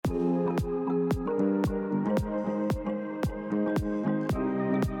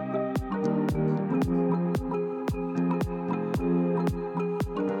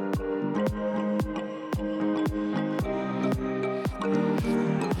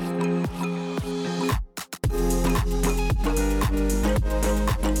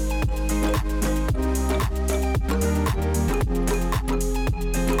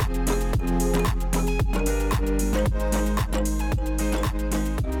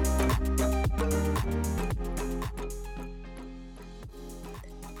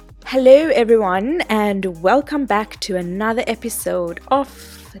Hello, everyone, and welcome back to another episode of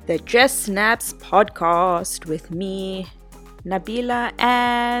the Just Snaps podcast with me, Nabila,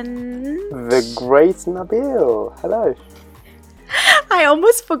 and the great Nabil. Hello. I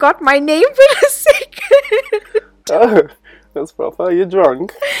almost forgot my name for a second. Oh, that's proper. You're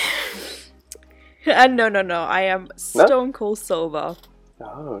drunk? No. I am stone cold sober.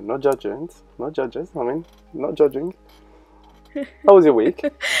 Oh, not judging. Not judges. Not judging. How was your week?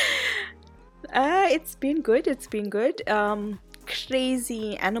 It's been good.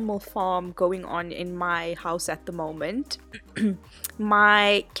 Crazy animal farm going on in my house at the moment.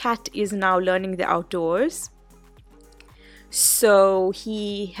 My cat is now learning the outdoors. So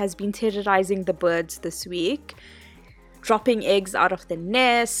he has been terrorizing the birds this week, dropping eggs out of the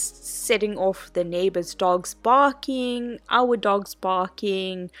nest, setting off the neighbor's dogs barking, our dogs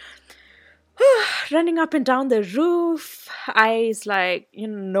barking, running up and down the roof. I was like,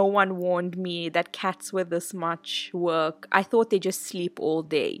 no one warned me that cats were this much work. I thought they just sleep all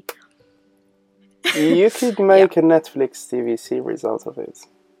day. You could make a Netflix TV series out of it.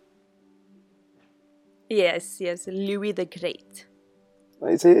 Yes, Louis the Great.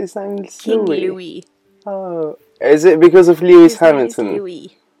 Is it his name? King Louis. Oh, is it because of Lewis Hamilton?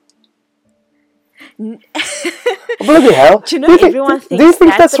 Louis. Bloody hell! Do you know everyone thinks that? Do you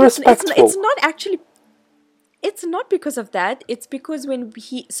think that's respectful? It's not actually. It's not because of that. It's because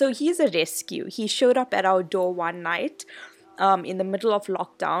he's a rescue. He showed up at our door one night, in the middle of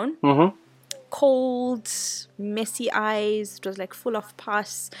lockdown. Mm-hmm. Cold, messy eyes. It was like full of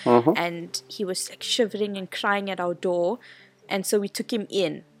pus, and he was like shivering and crying at our door. And so we took him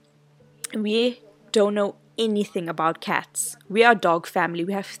in. We don't know anything about cats. We are a dog family.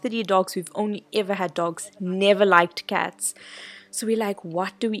 We have 3 dogs. We've only ever had dogs. Never liked cats. So we're like,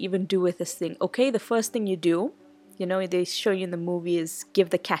 what do we even do with this thing? Okay, the first thing you do, they show you in the movie, is give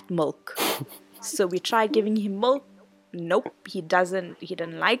the cat milk. So we tried giving him milk. Nope, he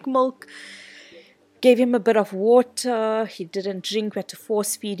didn't like milk. Gave him a bit of water. He didn't drink. We had to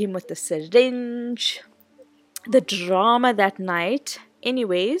force feed him with the syringe. The drama that night.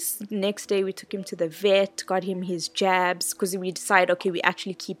 Anyways, next day we took him to the vet, got him his jabs, because we decided, okay, we're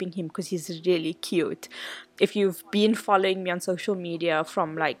actually keeping him because he's really cute. If you've been following me on social media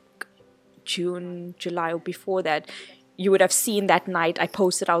from like June, July, or before that, you would have seen that night I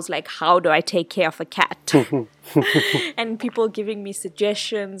posted, I was like, how do I take care of a cat? And people giving me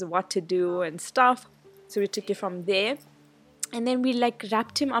suggestions, what to do and stuff. So we took it from there. And then we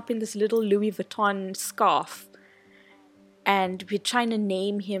wrapped him up in this little Louis Vuitton scarf. And we're trying to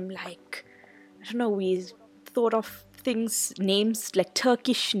name him I don't know, we thought of names like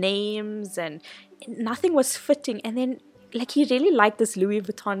Turkish names, and nothing was fitting. And then he really liked this Louis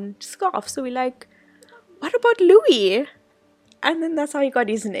Vuitton scarf. So we're like, what about Louis? And then that's how he got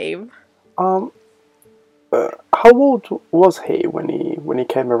his name. How old was he when he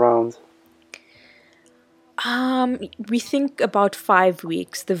came around? We think about 5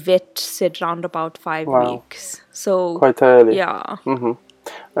 weeks. The vet said round about 5 weeks. So quite early. Yeah. Mm-hmm.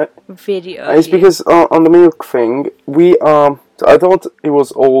 Very early. It's because on the milk thing, I thought it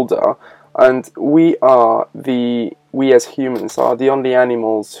was older, and we as humans are the only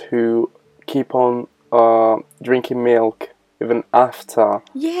animals who keep on drinking milk even after.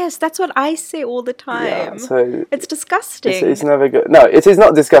 Yes, that's what I say all the time. Yeah, so it's disgusting. It's never good. No, it is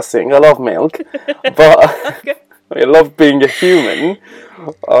not disgusting. I love milk, but I love being a human.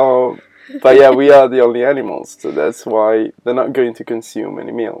 But yeah, we are the only animals, so that's why they're not going to consume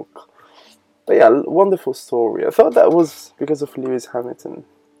any milk. But yeah, wonderful story. I thought that was because of Lewis Hamilton.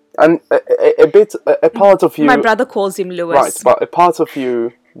 And a part of you... My brother calls him Lewis. Right, but a part of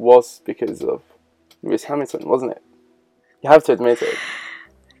you was because of Lewis Hamilton, wasn't it? You have to admit it.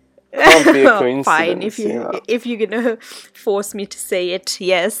 Can't be a coincidence. Fine, if you're gonna force me to say it,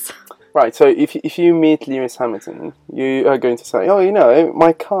 yes. Right, so if you meet Lewis Hamilton, you are going to say, oh,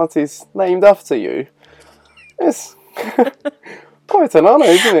 my cat is named after you. It's quite an honour,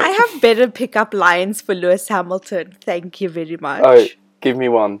 isn't it? I have better pick-up lines for Lewis Hamilton. Thank you very much. Oh, give me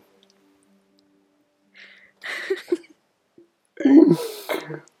one.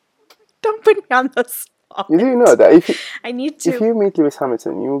 Don't put me on the spot. You do know that if you meet Lewis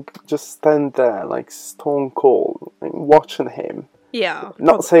Hamilton, you just stand there stone cold, watching him. Yeah.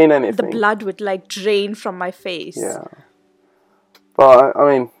 Not saying anything. The blood would drain from my face. Yeah. But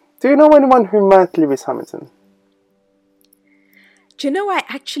do you know anyone who met Lewis Hamilton? Do you know, I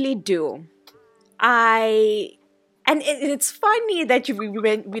actually do. And it's funny that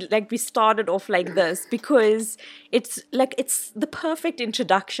we started off like this, because it's the perfect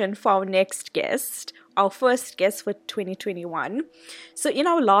introduction for our next guest, our first guest for 2021. So in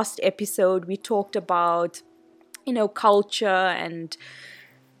our last episode, we talked about, culture and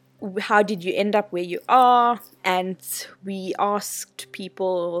how did you end up where you are, and we asked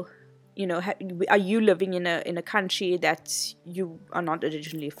people, are you living in a country that you are not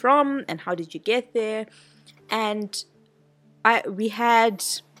originally from, and how did you get there? And we had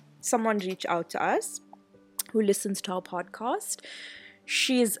someone reach out to us who listens to our podcast.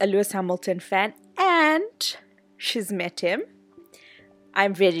 She's a Lewis Hamilton fan and she's met him.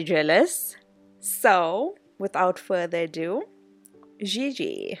 I'm very jealous. So, without further ado,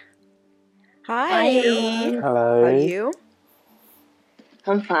 Gigi. Hi. Hello. How are you?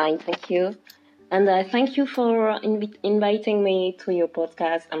 I'm fine, thank you. And thank you for inviting me to your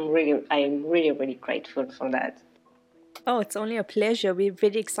podcast. I'm really grateful for that. Oh, it's only a pleasure. We're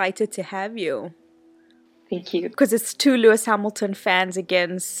very excited to have you. Thank you. Because it's two Lewis Hamilton fans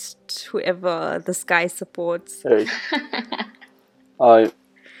against whoever this guy supports. Hey.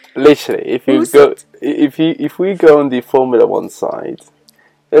 Literally, if we go on the Formula One side,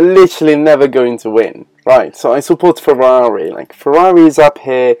 they're literally never going to win, right? So I support Ferrari. Like, Ferrari is up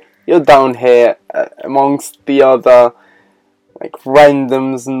here, you're down here, amongst the other, like,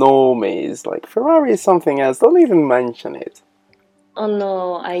 randoms, normies. Like, Ferrari is something else. Don't even mention it. Oh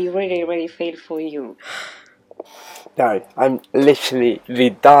no, I really feel for you. No, I'm literally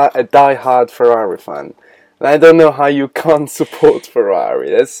a die-hard Ferrari fan. And I don't know how you can't support Ferrari.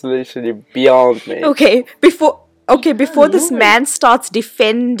 That's literally beyond me. Okay, before this man starts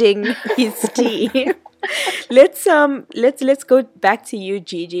defending his team, let's go back to you,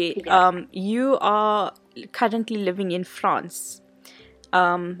 Gigi. Yeah. You are currently living in France.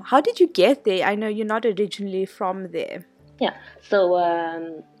 How did you get there? I know you're not originally from there. Yeah, so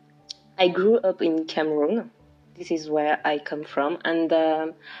I grew up in Cameroon. This is where I come from. And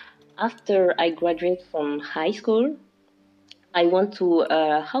after I graduated from high school, I went to,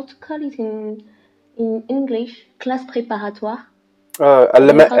 how to call it in English? Classe préparatoire.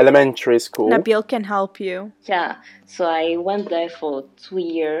 Elementary school. Nabil can help you. Yeah, so I went there for 2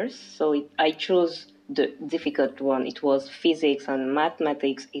 years. So I chose the difficult one. It was physics and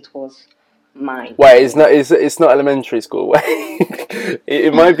mathematics. It was mine. Wait, it's not elementary school.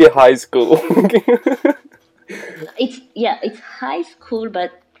 it might be high school. It's high school,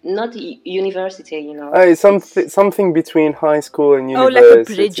 but not university. It's something between high school and university. Oh, like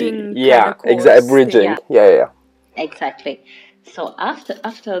a bridging. Yeah, kind of exactly. Bridging. Yeah. Exactly. So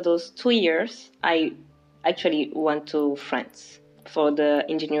after those 2 years, I actually went to France for the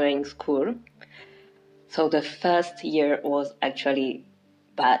engineering school. So the first year was actually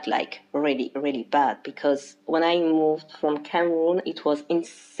bad, like really bad, because when I moved from Cameroon, it was in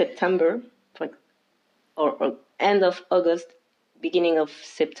September, or end of August, beginning of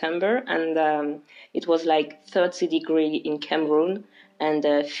September, and it was like 30 degree in Cameroon and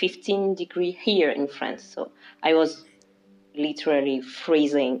 15 degree here in France. So I was literally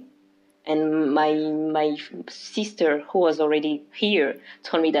freezing. And my sister, who was already here,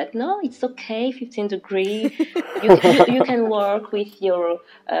 told me that, no, it's okay, 15 degree. You can work with your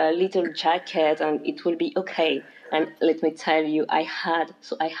little jacket and it will be okay. And let me tell you, I had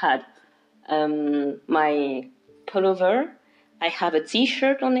my pullover, I have a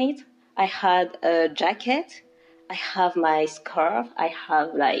t-shirt on it, I had a jacket, I have my scarf, I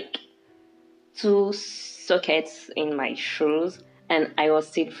have like 2 sockets in my shoes, and I was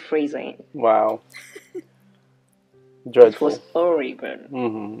still freezing. Wow. Dreadful. It was horrible.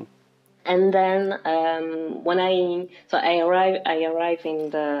 Mm-hmm. And then when I arrived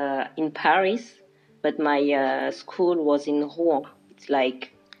in Paris, but my school was in Rouen. It's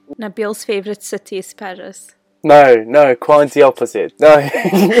like Nabil's favorite city is Paris. No, quite the opposite. No.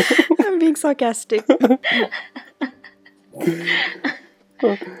 I'm being sarcastic.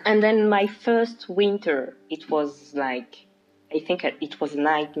 And then my first winter, it was like, I think it was a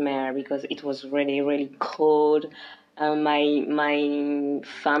nightmare because it was really cold. My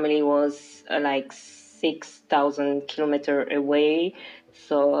family was like 6,000 kilometers away,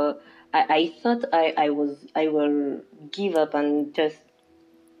 so I thought I will give up and just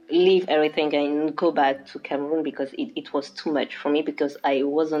leave everything and go back to Cameroon because it was too much for me, because I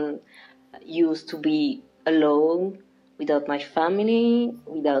wasn't used to be alone without my family,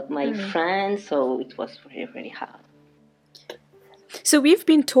 without my friends, so it was really hard. So we've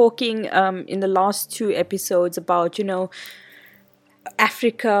been talking in the last 2 episodes about,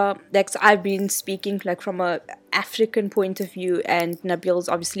 Africa. Like, so I've been speaking like from a African point of view, and Nabil's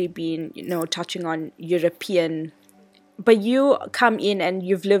obviously been, touching on European. But you come in and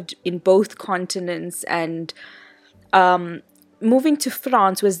you've lived in both continents, and moving to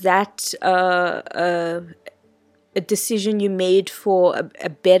France, was that a decision you made for a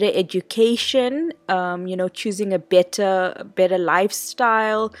better education, choosing a better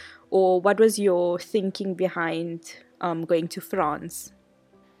lifestyle, or what was your thinking behind going to France?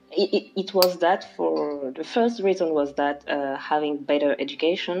 It was that for the first reason was that having better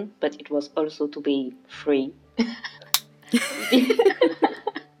education, but it was also to be free.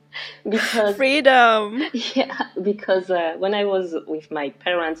 Because Freedom. yeah, because when I was with my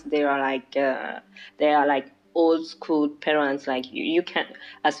parents, they are like old school parents. Like you can,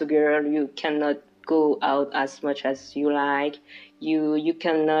 as a girl, you cannot go out as much as you like. You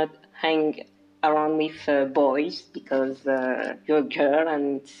cannot hang around with boys because you're a girl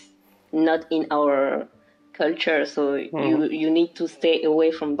and it's not in our culture. So you need to stay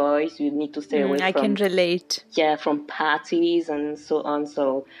away from boys. You need to stay away I can from relate. from parties and so on.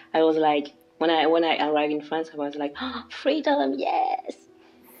 So I was like, when I arrived in France, I was like, oh, freedom, yes.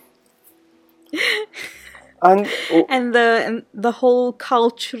 And And the whole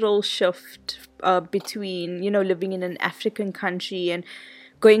cultural shift between living in an African country and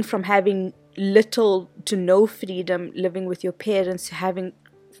going from having little to no freedom living with your parents to having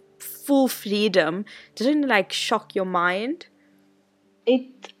full freedom, didn't it like shock your mind?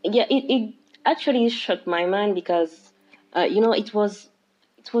 It actually shocked my mind because it was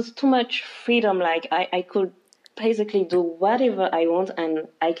too much freedom. Like I could basically do whatever I want, and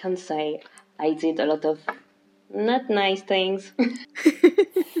I can say I did a lot of not nice things.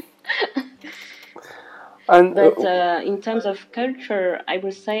 and But in terms of culture, I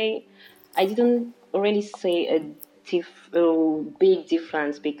would say I didn't really say a big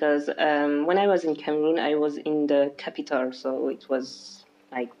difference because when I was in Cameroon, I was in the capital, so it was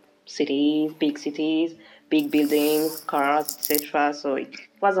like cities, big buildings, cars, etc. So it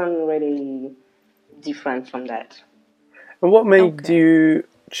wasn't really different from that. and what made Okay. you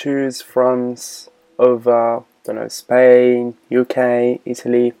choose France over, I don't know, Spain, UK,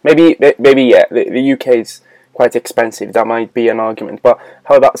 Italy? Maybe yeah, the UK is quite expensive. That might be an argument. But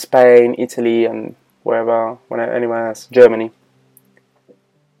how about Spain, Italy, and anywhere else, Germany?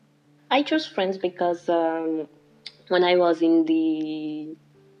 I chose France because when I was in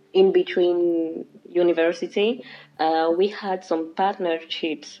between university, we had some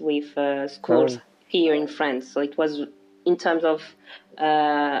partnerships with schools Oh, here in France. So it was in terms of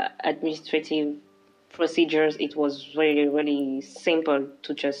administrative procedures, it was really really simple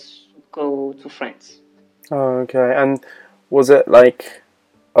to just go to France. oh, okay. And was it like,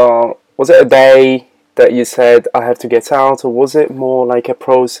 was it a day that you said I have to get out, or was it more like a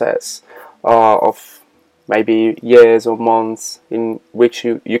process of maybe years or months in which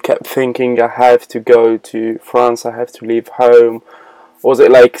you kept thinking I have to go to France, I have to leave home? Or was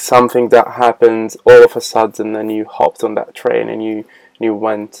it like something that happened all of a sudden and you hopped on that train and you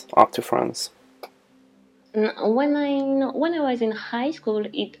went up to France? When I was in high school,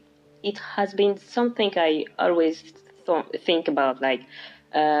 it has been something I always think about. Like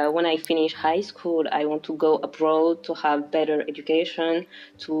when I finish high school, I want to go abroad to have better education,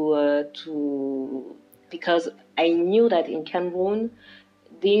 to because I knew that in Cameroon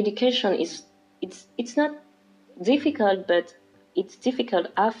the education is it's not difficult, but it's difficult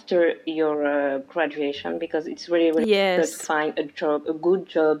after your graduation because it's really really difficult to Yes. find a good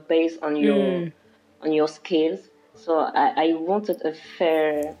job based on your skills. So I wanted a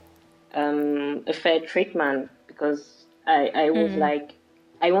fair treatment because I was like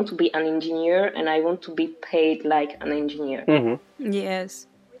I want to be an engineer and I want to be paid like an engineer. Mm-hmm. Yes.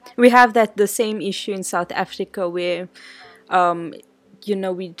 We have the same issue in South Africa where um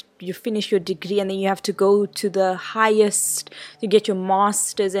you finish your degree and then you have to go to the highest to get your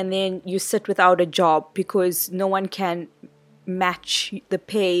masters, and then you sit without a job because no one can match the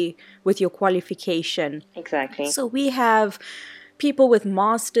pay with your qualification. Exactly. So we have people with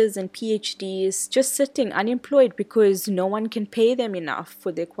masters and PhDs just sitting unemployed because no one can pay them enough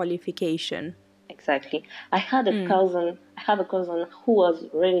for their qualification. Exactly. I have a cousin who was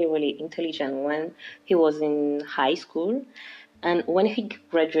really, really intelligent when he was in high school. And when he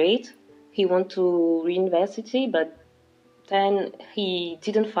graduated, he went to university, but then he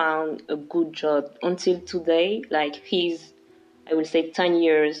didn't find a good job until today. Like I would say, 10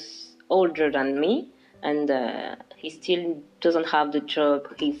 years older than me, and he still doesn't have the job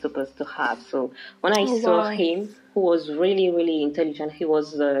he's supposed to have. So when I Oh, saw wow. him, who was really, really intelligent, he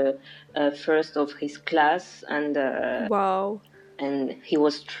was first of his class, Wow. and he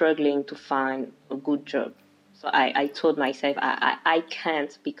was struggling to find a good job. So I told myself I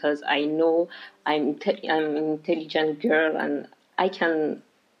can't because I know I'm an intelligent girl and I can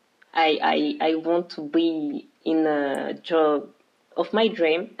I want to be in a job of my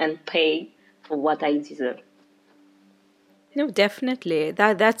dream and pay for what I deserve. No, definitely.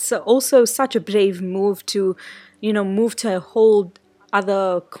 That's also such a brave move to, move to a whole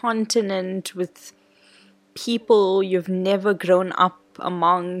other continent with people you've never grown up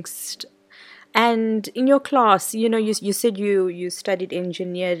amongst. And in your class, you said you studied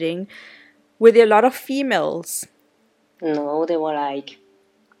engineering. Were there a lot of females? No, there were like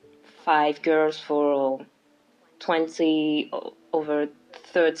 5 girls for 20 over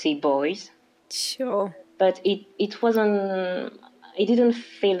 30 boys. Sure. But it wasn't, I didn't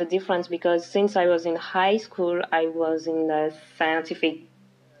feel the difference because since I was in high school, I was in the scientific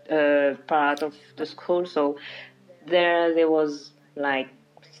part of the school, so there was like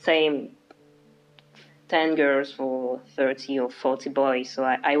same 10 girls for 30 or 40 boys, so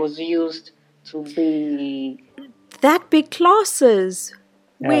I was used to be. That big classes.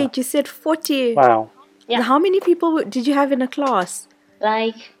 Yeah. Wait, you said 40. Wow. Yeah. How many people did you have in a class?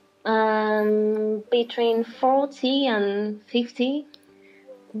 Like between 40 and 50.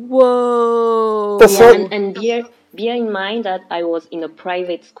 Whoa. That's Yeah, so- and bear in mind that I was in a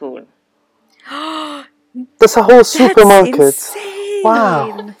private school. That's a whole That's supermarket. insane.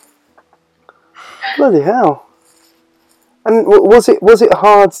 Wow. Bloody hell. And was it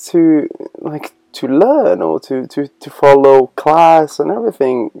hard to learn or to follow class and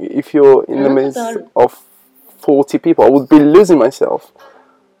everything if you're in the Not midst at all. of 40 people? I would be losing myself.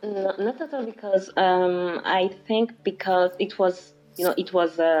 No, not at all, because I think because it was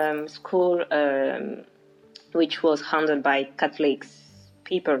school which was handled by Catholic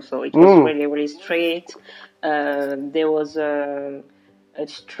people, so it was really really strict. There was a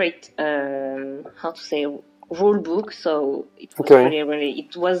strict how to say rule book, so it was Okay. really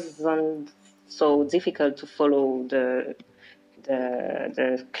it wasn't so difficult to follow the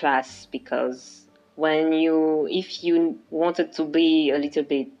class, because if you wanted to be a little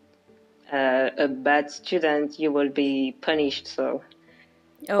bit a bad student, you will be punished. So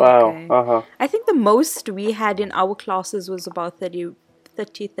Okay. Wow. I think the most we had in our classes was about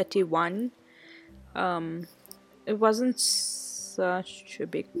 31. It wasn't such a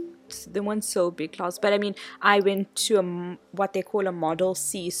big, they weren't so big class, but I mean, I went to what they call a Model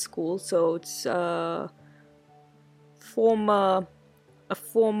C school, so it's former a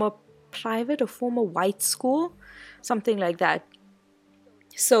former private or former white school, something like that.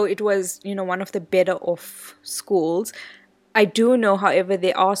 So it was, one of the better off schools. I do know, however,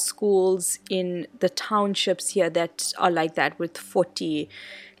 there are schools in the townships here that are like that, with 40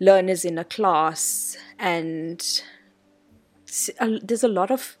 learners in a class, and there's a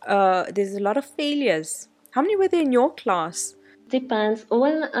lot of failures. How many were there in your class? depends.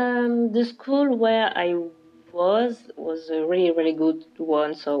 Well, the school where I was a really really good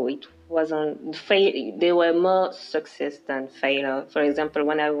one, so it wasn't fail. There were more success than failure. For example,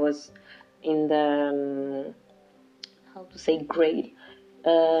 when I was in the how to say grade,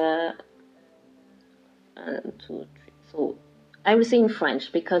 uh, 2, 3. So I will say in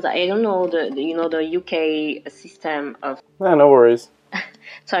French because I don't know the UK system of. Yeah, no worries.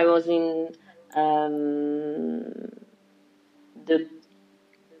 So I was in the.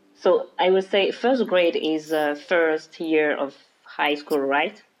 So I would say first grade is first year of high school,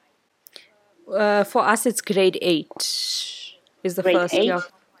 right? For us, it's grade 8 is the Grade first 8. year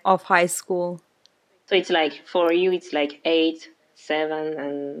of high school. So it's like for you, it's like 8,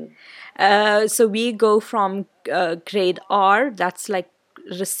 7, and. So we go from grade R, that's like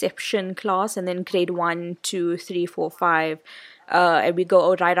reception class, and then grade 1, 2, 3, 4, 5, and we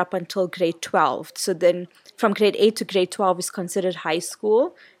go right up until grade 12. So then from grade 8 to grade 12 is considered high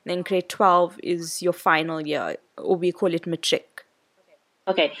school, and then grade 12 is your final year, or we call it matric.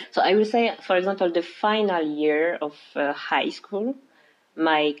 Okay, so I will say, for example, the final year of high school,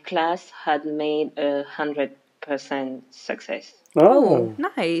 my class had made 100% success. Oh,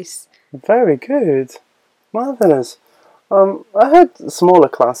 Nice. very good. Marvelous. I had smaller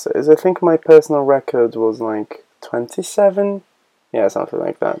classes. I think my personal record was like 27. Yeah, something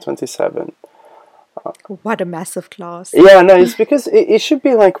like that. 27. What a massive class. Yeah, no, it's because it should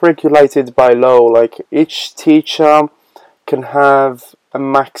be like regulated by law. Like each teacher can have a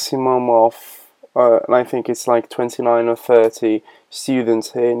maximum of, and I think it's like 29 or 30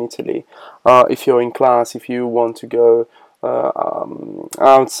 students here in Italy. If you're in class, if you want to go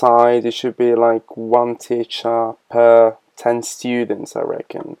outside, it should be like one teacher per 10 students, I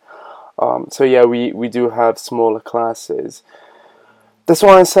reckon. So yeah, we do have smaller classes. That's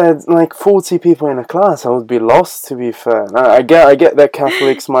why I said like 40 people in a class. I would be lost, to be fair. I get that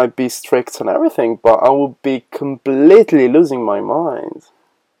Catholics might be strict and everything, but I would be completely losing my mind.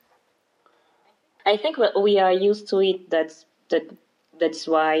 I think we are used to it. That's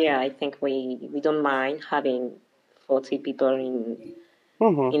why I think we don't mind having 40 people in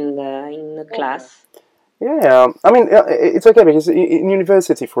the class. Yeah, I mean, it's okay because in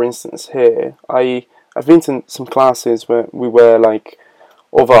university, for instance, here, I've been to some classes where we were like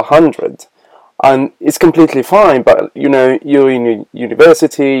over 100, and it's completely fine. But you know, you're in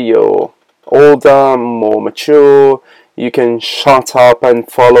university, you're older, more mature. You can shut up and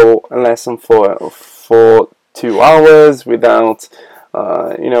follow a lesson for 2 hours without,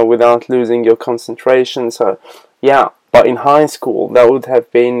 without losing your concentration. So, yeah. But in high school, that would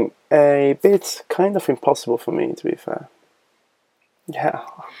have been a bit kind of impossible for me, to be fair. Yeah.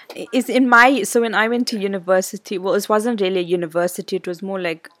 Is in my so when I went to university, well, it wasn't really a university, it was more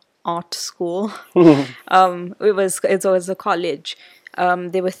like art school. It was a college.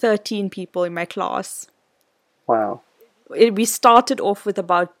 There were 13 people in my class. Wow. We started off with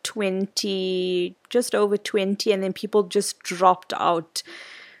about 20, just over 20, and then people just dropped out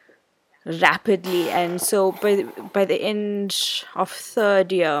rapidly. And so by the end of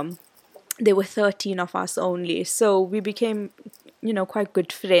third year, there were 13 of us only. So we became, quite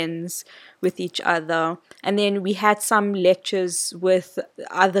good friends with each other. And then we had some lectures with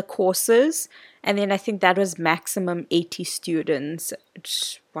other courses. And then I think that was maximum 80 students.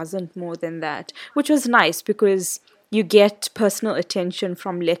 It wasn't more than that, which was nice because you get personal attention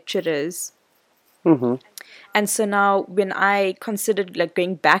from lecturers. Mm-hmm. And so now when I considered like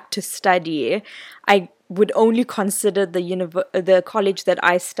going back to study, I would only consider the college that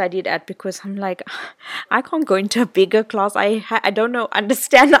I studied at, because I'm like, I can't go into a bigger class. I don't know,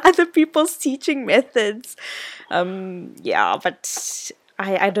 understand other people's teaching methods. Yeah, but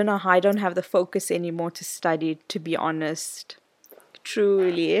I don't know how. I don't have the focus anymore to study, to be honest.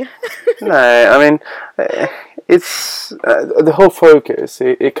 Truly. No, I mean, it's the whole focus.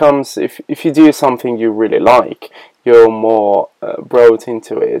 It comes if you do something you really like, you're more brought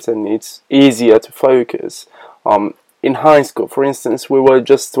into it, and it's easier to focus. In high school, for instance, we were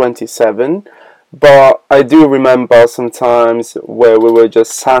just 27, but I do remember sometimes where we were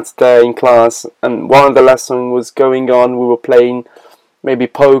just sat there in class, and while the lesson was going on, we were playing maybe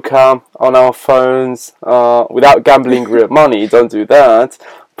poker on our phones without gambling real money. Don't do that.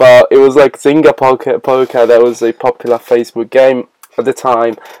 But it was like Zynga Poker. That was a popular Facebook game at the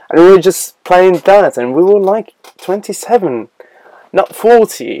time, and we were just playing that, and we were like 27, not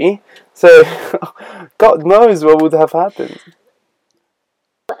 40. So God knows what would have happened.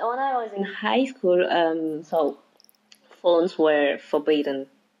 When I was in high school, so phones were forbidden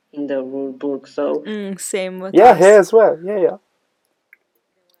in the rule book. So Same with Yeah, here us. as well. Yeah, yeah.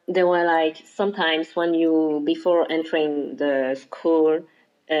 they were like sometimes when you before entering the school,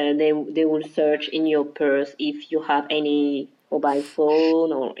 they will search in your purse if you have any mobile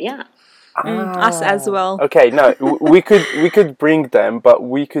phone or yeah. Us as well. Okay, no, we could bring them, but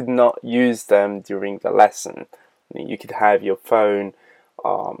we could not use them during the lesson. I mean, you could have your phone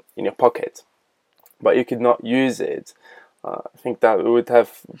in your pocket, but you could not use it. I think that would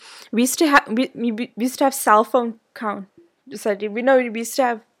have. We used to have we used to have cell phone count. Sorry, we used to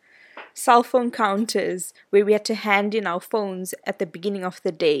have cell phone counters where we had to hand in our phones at the beginning of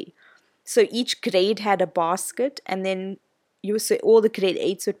the day. So each grade had a basket, and then all the grade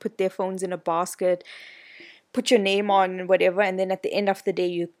eights would put their phones in a basket, put your name on and whatever, and then at the end of the day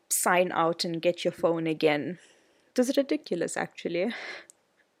you sign out and get your phone again. It was ridiculous, actually.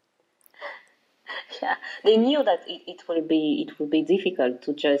 Yeah, they knew that it will be difficult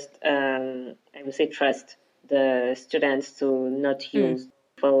to just I would say trust the students to not use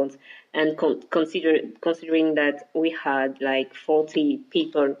phones, and considering that we had like 40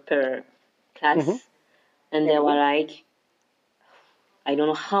 people per Mhm. class, and there were like I don't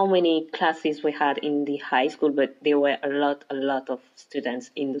know how many classes we had in the high school, but there were a lot of students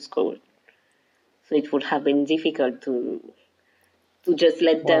in the school, so it would have been difficult to just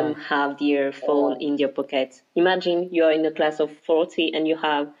let them Wow. have their phone in their pocket. Imagine you're in a class of 40 and you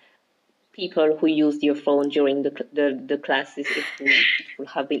have people who use their phone during the classes. It would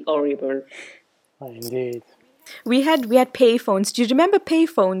have been horrible. Indeed. We had payphones. Do you remember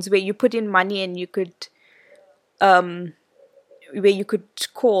payphones where you put in money and you could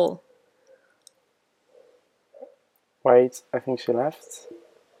call? Wait, I think she left.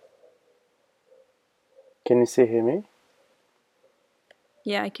 Can you still hear me?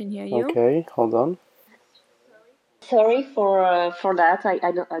 Yeah, I can hear you. Okay, hold on. Sorry for that.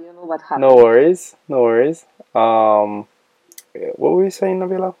 I don't know what No happened. worries, no worries. What were you saying,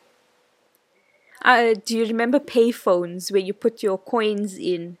 Nabila? Do you remember payphones where you put your coins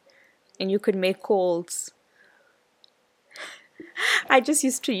in and you could make calls? I just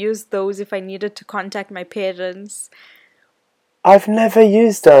used to use those if I needed to contact my parents. I've never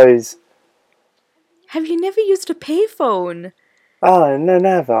used those. Have you never used a payphone? Oh, no,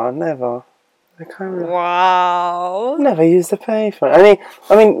 never. I can't remember. Wow. Never used a payphone.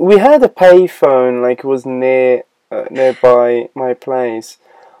 I mean, we had a payphone, like, it was nearby my place.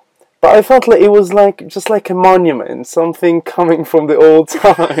 But I felt like it was like just like a monument, something coming from the old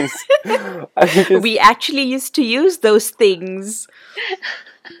times. We actually used to use those things.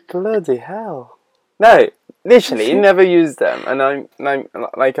 Bloody hell! No, literally, never used them, and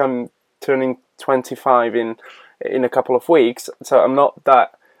I'm turning 25 in a couple of weeks, so I'm not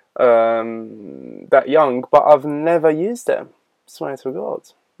that young, but I've never used them. Swear to God!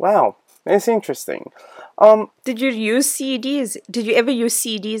 Wow, it's interesting. Did you use CDs? Did you ever use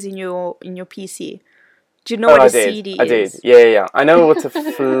CDs in your PC? Do you know Oh, what I a did. CD I did. is? Yeah. I know what a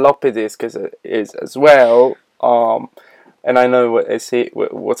floppy disk is as well. And I know what a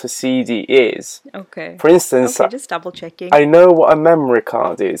CD is. Okay. For instance, Okay, just double checking. I know what a memory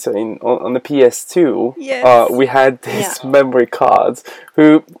card is. On the PS2, Yes. we had Yeah. these memory cards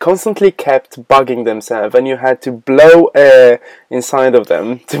who constantly kept bugging themselves, and you had to blow air inside of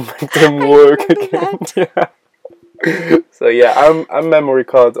them to make them I work remember again. that. Yeah. So yeah, I'm memory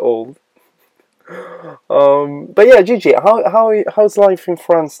card old. But yeah, Gigi, how's life in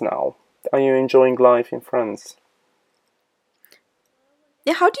France now? Are you enjoying life in France?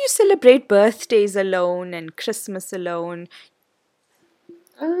 Yeah, how do you celebrate birthdays alone and Christmas alone?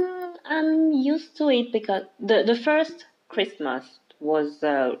 I'm used to it because the first Christmas was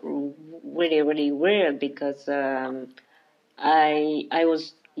really really weird because I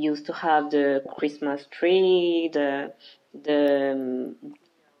was used to have the Christmas tree, the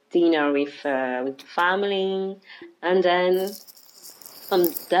dinner with family, and then from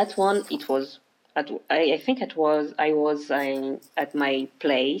that one it was I think I was at my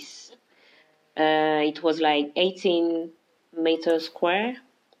place. It was like 18 meters square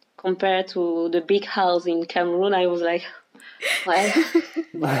compared to the big house in Cameroon. I was like, well,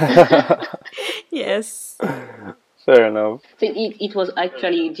 Yes. Fair enough. so it was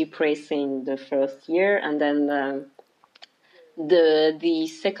actually depressing the first year, and then the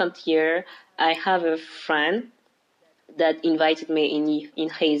second year, I have a friend that invited me in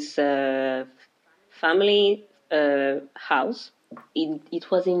his family house.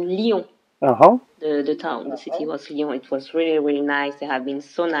 It was in Lyon. Uh-huh. The town, the city was Lyon. It was really, really nice. They have been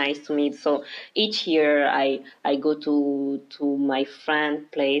so nice to me. So each year I go to my friend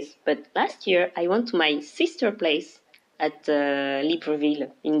place. But last year I went to my sister place at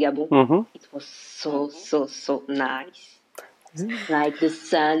Libreville in Gabon. Mm-hmm. It was so nice. Like the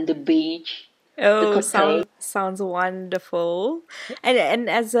sun, the beach, the Oh, cocktail. sounds wonderful. And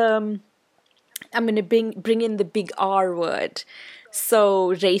as I'm gonna bring in the big R word.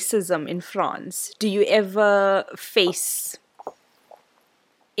 So racism in France. Do you ever face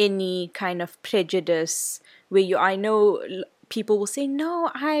any kind of prejudice where I know people will say, no,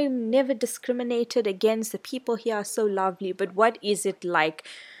 I'm never discriminated against. The people here are so lovely. But what is it like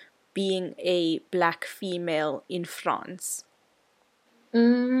being a black female in France?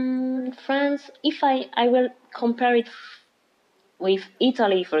 France. If I will compare it with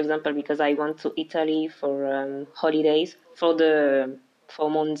Italy, for example, because I went to Italy for holidays for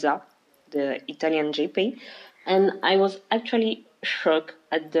Monza, the Italian GP, and I was actually shocked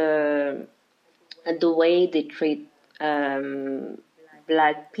at the way they treat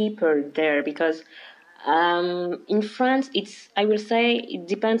black people there because in France it's I will say it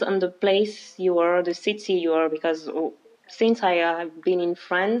depends on the place you are, the city you are, because since I have been in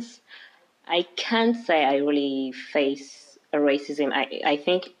France I can't say I really face a racism. I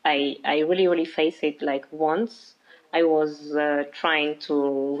think I really, really face it like once. I was trying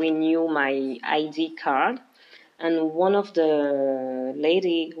to renew my ID card, and one of the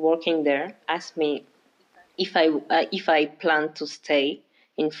lady working there asked me if I plan to stay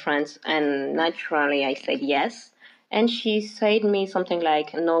in France, and naturally I said yes. And she said me something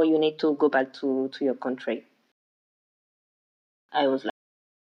like, "No, you need to go back to your country." I was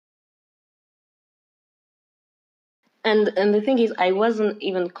And the thing is, I wasn't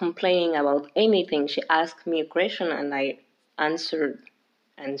even complaining about anything. She asked me a question and I answered,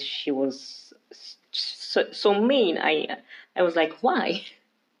 and she was so mean. I was like, why?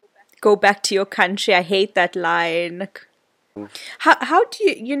 Go back to your country. I hate that line. How do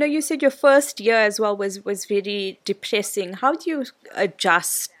you said your first year as well was very depressing. How do you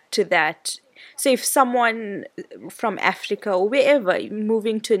adjust to that? So if someone from Africa or wherever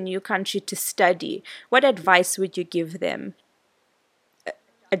moving to a new country to study, what advice would you give them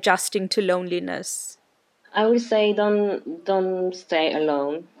adjusting to loneliness? I will say don't stay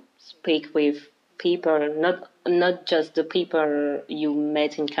alone. Speak with people, not just the people you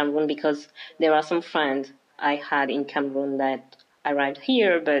met in Cameroon, because there are some friends I had in Cameroon that arrived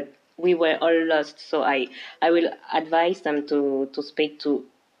here, but we were all lost. So I will advise them to speak to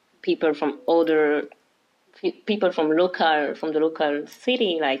people from other people from the local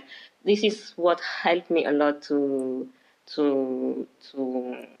city. Like, this is what helped me a lot to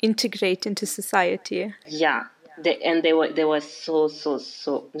Integrate into society. yeah. They were so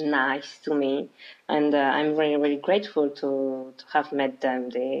nice to me, and I'm very very grateful to have met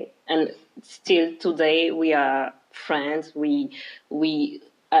them. And still today we are friends. We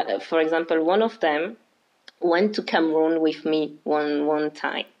for example, one of them went to Cameroon with me one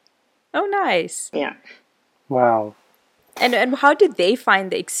time. Oh, nice. Yeah. Wow. And how did they find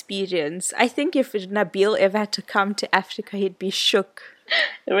the experience? I think if Nabil ever had to come to Africa, he'd be shook.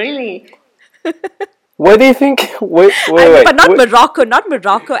 Really? Where do you think? Wait, But not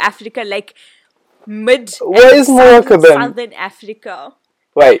Morocco, Africa, like where is Morocco then? southern Africa.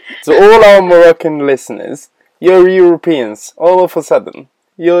 Wait, to all our Moroccan listeners, you're Europeans. All of a sudden,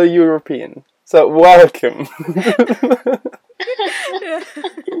 you're European. So welcome.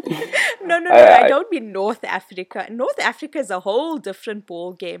 No, I don't mean North Africa. North Africa is a whole different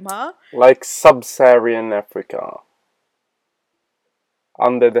ball game, huh? Like sub-Saharan Africa,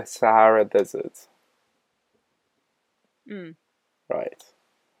 under the Sahara Desert. Right.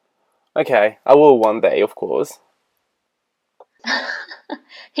 Okay, I will one day, of course.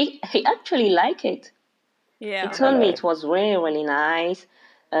 He actually liked it. Yeah. He told me it was really really nice.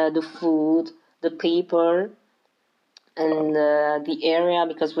 The food, the people, and the area,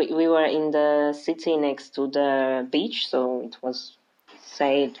 because we were in the city next to the beach, so it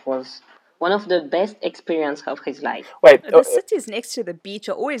was one of the best experience of his life. Wait, The cities next to the beach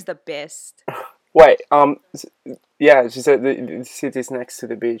are always the best. wait. Yeah, she said the cities next to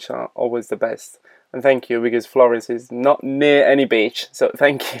the beach are always the best. And thank you, because Florence is not near any beach, so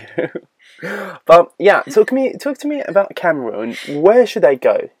thank you. But yeah, talk to me about Cameroon. Where should I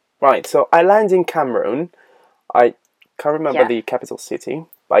go? Right, so I land in Cameroon. I can't remember the capital city,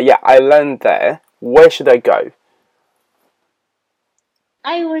 but yeah, I land there. Where should I go?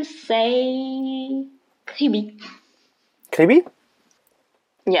 I will say Kribi. Kribi?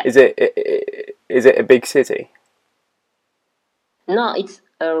 Yeah. Is it a big city? No, it's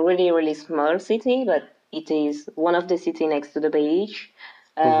a really really small city, but it is one of the city next to the beach.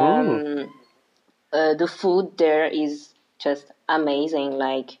 The food there is just amazing.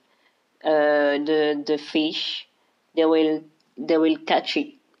 Like, the fish, they will catch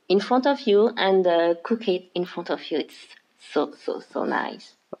it in front of you and cook it in front of you. It's so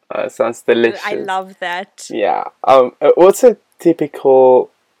nice. Sounds delicious. I love that. Yeah. What's a typical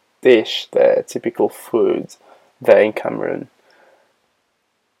dish there? Typical food there in Cameroon?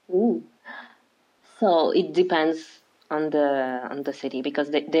 Ooh. So it depends on the city, because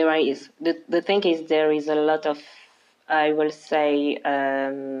there is the thing is, there is a lot of, I will say,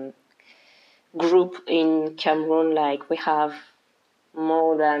 group in Cameroon. Like, we have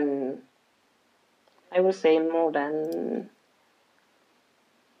more than, I will say, more than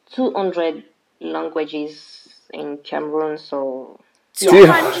 200 languages in Cameroon. So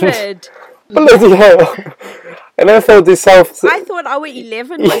 200. Bloody hell! And I thought this South. I thought our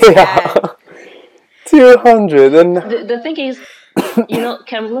 11 was bad. 200 and the thing is,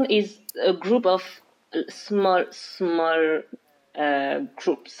 Cameroon is a group of small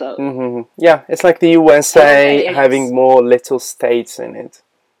groups. So yeah, it's like the USA Okay. having more little states in it.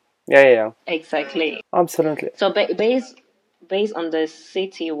 Yeah, exactly. absolutely. So based on the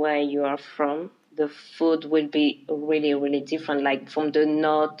city where you are from, the food will be really really different. Like, from the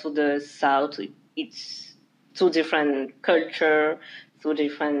north to the south, it's two different culture, two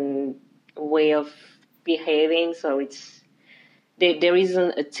different way of behaving. So there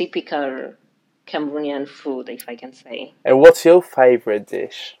isn't a typical Cameroonian food, if I can say. And what's your favorite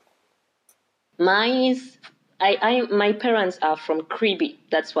dish? Mine is, my parents are from Kribi.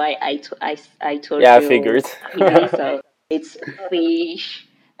 That's why I told Yeah, I you figured. Kribi. So it's fish.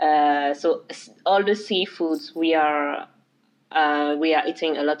 So all the seafoods, we are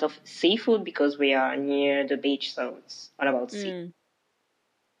eating a lot of seafood because we are near the beach. So it's all about sea.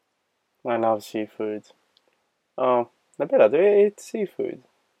 I love seafood. Oh, Nabila, do you eat seafood?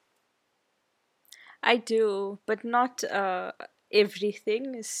 I do, but not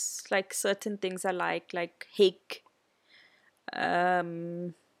everything. It's like certain things I like hake.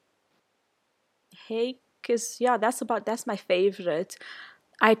 Hake is, yeah, that's my favorite.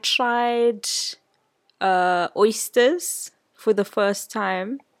 I tried oysters for the first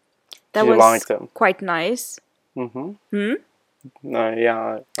time, That Did you was like them? quite nice. No,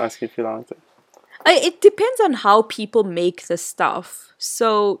 yeah, I ask if you liked them. It depends on how people make the stuff.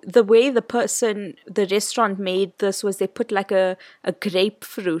 So the way the restaurant made this was they put like a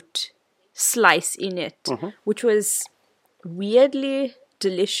grapefruit slice in it, which was weirdly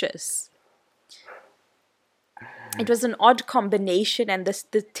delicious. It was an odd combination, and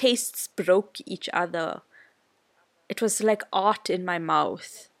the tastes broke each other. It was like art in my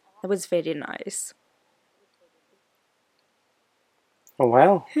mouth. That was very nice. Oh,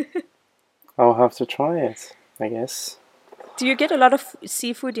 well, I'll have to try it, I guess. Do you get a lot of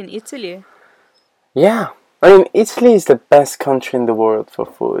seafood in Italy? Yeah. I mean, Italy is the best country in the world for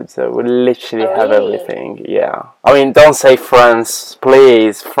food. So we literally Oh, have really? everything. Yeah. I mean, don't say France,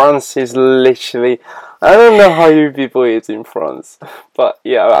 please. France is literally. I don't know how you people eat in France, but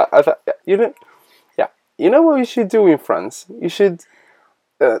yeah, you know, yeah, you know what you should do in France? You should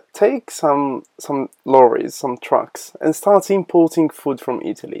take some lorries, some trucks, and start importing food from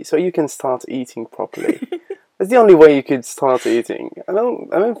Italy, so you can start eating properly. That's the only way you could start eating. I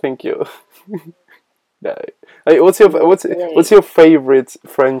don't think you. No. Hey, what's your favorite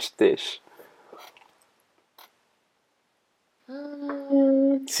French dish?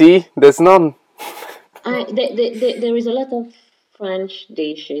 See, there's none. There is a lot of French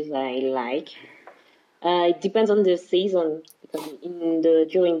dishes I like. It depends on the season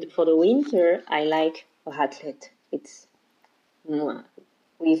because for the winter I like raclette. It's mwah,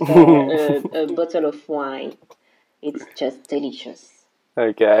 with a bottle of wine. It's just delicious.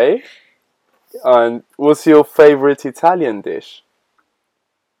 Okay. And what's your favorite Italian dish?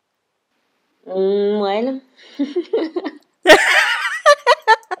 Well,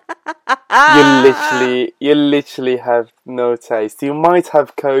 You literally have no taste. You might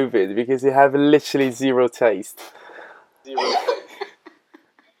have COVID because you have literally zero taste.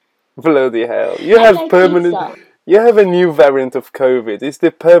 Bloody hell! You I have like permanent. pizza. You have a new variant of COVID. It's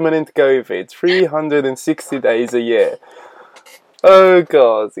the permanent COVID. 360 days a year. Oh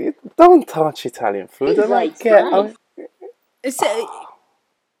God! Don't touch Italian food. I Pizza, like it's nice. So,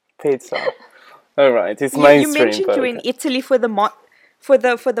 pizza. All right, it's you mainstream, mentioned but you were in okay. Italy for the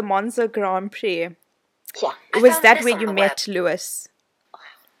Monza Grand Prix. Yeah. Was that where you met Lewis?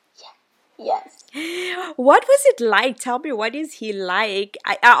 Yes. What was it like? Tell me, what is he like?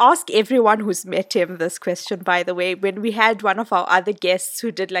 I ask everyone who's met him this question, by the way. When we had one of our other guests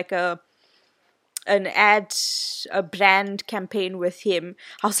who did like a brand campaign with him,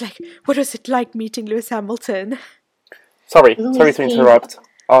 I was like, what was it like meeting Lewis Hamilton? Sorry Louis to is interrupt.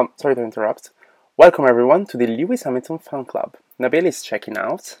 Sorry to interrupt. Welcome everyone to the Lewis Hamilton fan club. Nabil is checking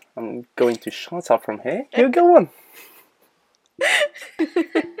out. I'm going to shut up from here. You go on.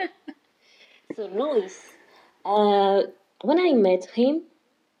 so Louis. When I met him,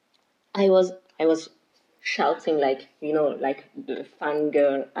 I was shouting like the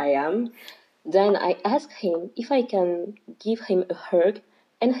fangirl I am. Then I asked him if I can give him a hug,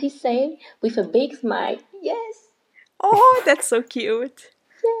 and he said with a big smile, "Yes." Oh, that's so cute.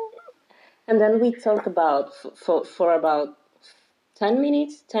 And then we talked about for about 10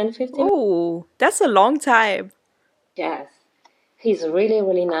 minutes, 10, 15 minutes. Oh, that's a long time. Yes. He's really,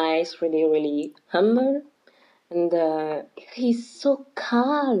 really nice, really, really humble, and he's so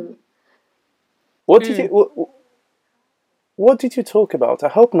calm. What did what did you talk about? I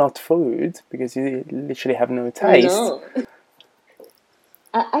hope not food because you literally have no taste. No.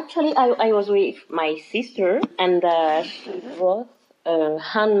 Actually, I was with my sister, and she brought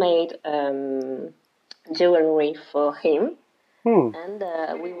handmade jewelry for him. And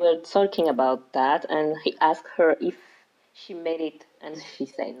we were talking about that, and he asked her if she made it, and she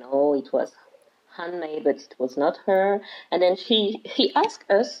said no, it was handmade, but it was not her. And then he asked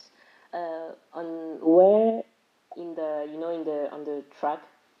us on where in the on the track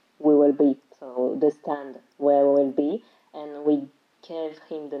we will be, so the stand where we will be, and we gave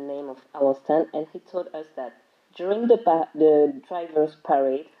him the name of our stand, and he told us that during the drivers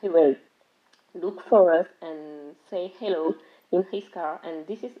parade he will look for us and say hello in his car, and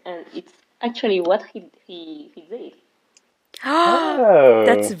it's actually what he did.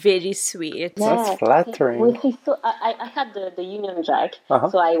 That's Oh, very sweet. that's Yeah, flattering. I had the Union Jack, Uh-huh.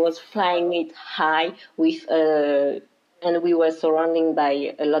 so I was flying it high with and we were surrounded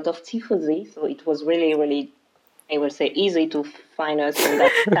by a lot of tifosi, so it was really, really, I would say, easy to find us in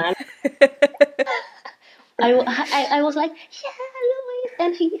that stand. I was like, yeah, Louis,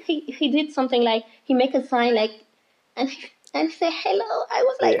 and he did something like he make a sign like, and say hello. I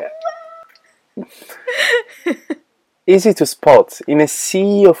was like, Yeah. Easy to spot. In a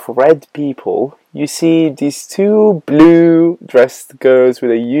sea of red people, you see these two blue dressed girls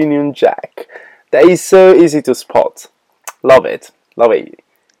with a Union Jack. That is so easy to spot. Love it. Love it.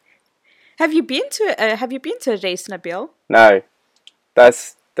 Have you been to a race, Nabil? No.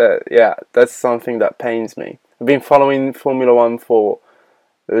 That's something that pains me. I've been following Formula One for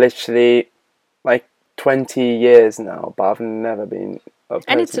literally like 20 years now, but I've never been a person.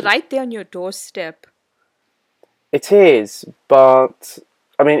 And it's right there on your doorstep. It is, but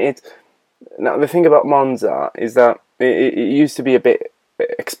I mean, now the thing about Monza is that it used to be a bit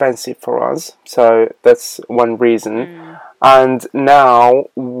expensive for us, so that's one reason. And now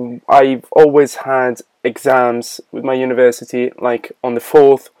I've always had exams with my university, like on the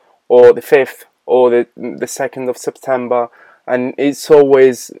 4th or the 5th or the 2nd of September, and it's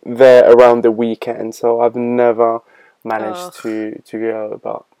always there around the weekend. So I've never managed to go,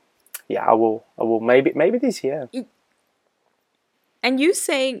 but yeah, I will maybe this year. And you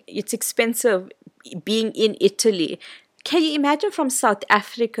saying it's expensive being in Italy. Can you imagine from South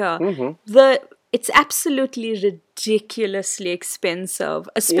Africa? It's absolutely ridiculously expensive,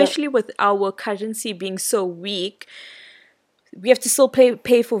 especially with our currency being so weak. We have to still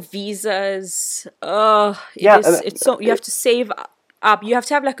pay for visas. It's so, you have to save up. You have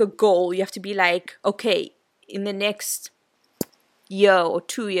to have like a goal. You have to be like, okay, in the next year or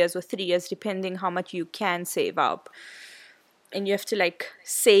 2 years or 3 years, depending how much you can save up. And you have to like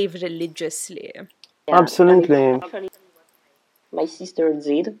save religiously. Yeah, Absolutely. My sister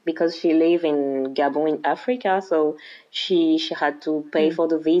did, because she lived in Gabon in Africa, so she had to pay for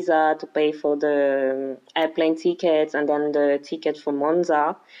the visa, to pay for the airplane tickets, and then the ticket for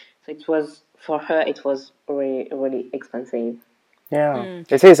Monza. So it was, for her, it was really, really expensive. Yeah,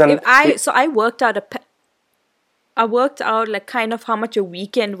 it is. And I worked out like kind of how much a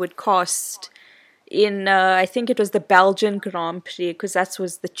weekend would cost in I think it was the Belgian Grand Prix, because that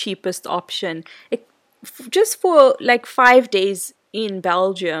was the cheapest option. Just for like 5 days in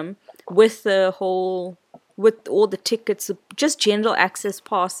Belgium with all the tickets, just general access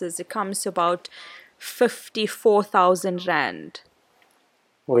passes, it comes to about 54,000 rand.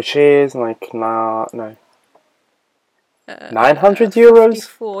 Which is like 900 euros?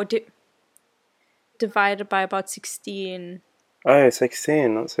 54 divided by about 16. Oh,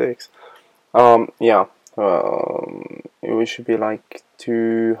 16, not 6. Yeah. It should be like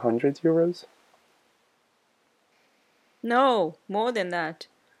 200 euros. No, more than that.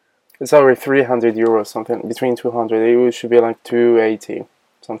 Sorry, 300 euros, something between 200. It should be like 280,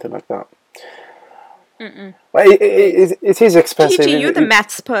 something like that. Well, it is expensive. Gigi, you're the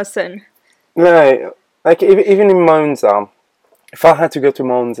maths person. No, like even in Monza, if I had to go to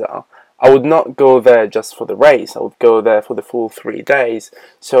Monza, I would not go there just for the race. I would go there for the full 3 days.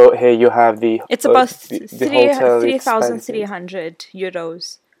 So here you have the... It's about the hotel 3,300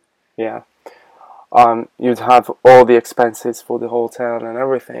 euros. Yeah. You'd have all the expenses for the hotel and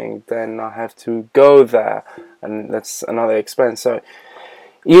everything. Then I have to go there, and that's another expense. So it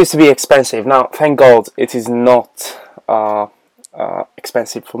used to be expensive. Now, thank God, it is not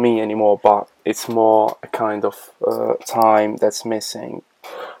expensive for me anymore. But it's more a kind of time that's missing.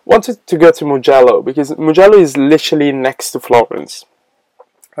 Wanted to go to Mugello because Mugello is literally next to Florence,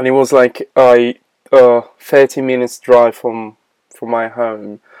 and it was like a 30 minutes drive from my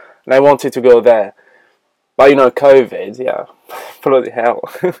home, and I wanted to go there. But you know, COVID, yeah, bloody hell.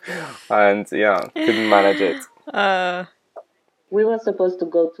 And yeah, couldn't manage it. We were supposed to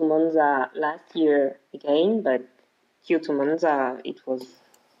go to Monza last year again, but due to Monza, it was...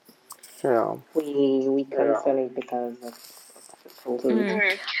 Yeah. We canceled it because of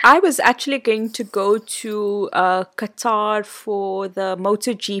COVID. I was actually going to go to Qatar for the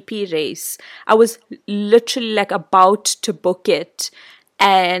MotoGP race. I was literally like about to book it.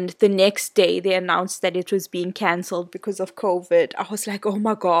 And the next day, they announced that it was being cancelled because of COVID. I was like, oh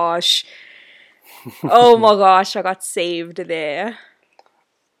my gosh. Oh my gosh, I got saved there.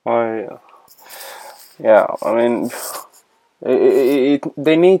 Yeah, I mean,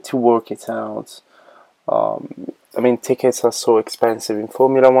 they need to work it out. I mean, tickets are so expensive in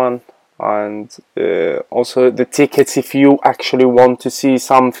Formula One. And also the tickets, if you actually want to see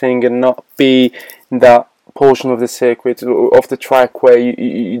something and not be in that portion of the circuit of the track where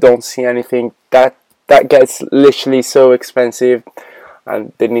you don't see anything, that gets literally so expensive,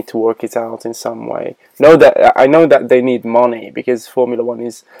 and they need to work it out in some way. I know that they need money because Formula One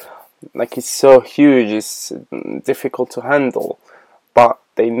is like, it's so huge, it's difficult to handle, but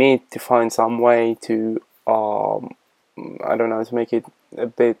they need to find some way to I don't know, to make it a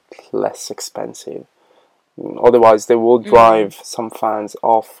bit less expensive. Otherwise, they will drive some fans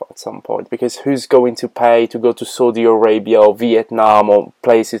off at some point, because who's going to pay to go to Saudi Arabia or Vietnam or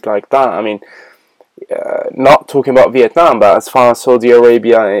places like that? I mean, not talking about Vietnam, but as far as Saudi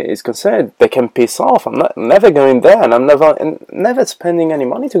Arabia is concerned, they can piss off. I'm never going there, and I'm never spending any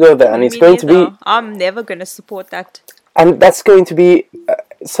money to go there, and it's Me going to neither. be, I'm never going to support that. and that's going to be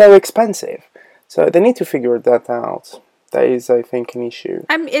so expensive. So they need to figure that out. That is, I think, an issue.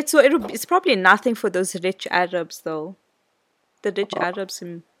 It's probably nothing for those rich Arabs, though. The rich Arabs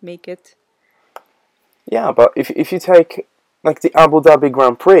can make it. Yeah, but if you take like the Abu Dhabi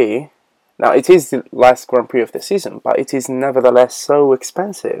Grand Prix, now it is the last Grand Prix of the season, but it is nevertheless so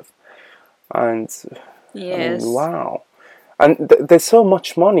expensive. And I mean, Yes. wow. And there's so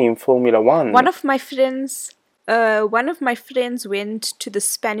much money in Formula One. One of my friends went to the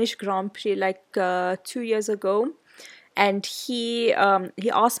Spanish Grand Prix like 2 years ago, and he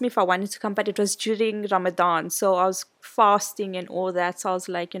asked me if I wanted to come, but it was during Ramadan, so I was fasting and all that. So I was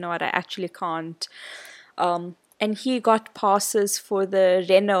like, you know what, I actually can't. And he got passes for the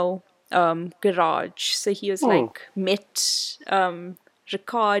Renault garage, so he was like met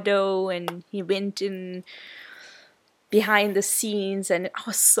Ricardo, and he went in behind the scenes, and I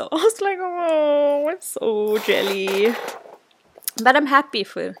was like, oh, I'm so jelly. But I'm happy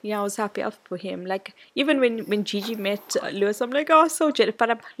I was happy for him. Like, even when Gigi met Lewis, I'm like, oh, so jelly.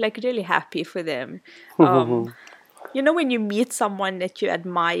 But I'm like really happy for them. You know, when you meet someone that you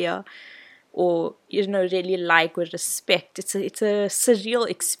admire or, you know, really like or respect, it's a surreal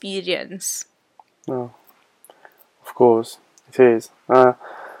experience. Oh, of course, it is.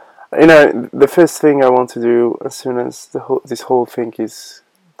 You know, the first thing I want to do as soon as this whole thing is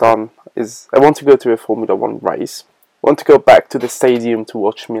done is I want to go to a Formula One race. I want to go back to the stadium to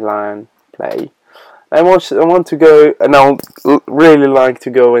watch Milan play. I want to go, and I would really like to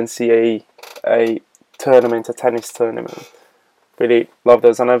go and see a tennis tournament. Really love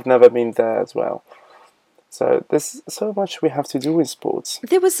those, and I've never been there as well. So there's so much we have to do in sports.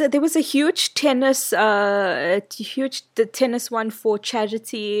 There was a huge the tennis one for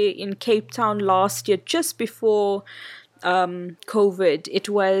charity in Cape Town last year, just before COVID. It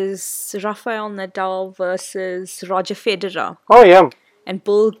was Rafael Nadal versus Roger Federer. Oh yeah. And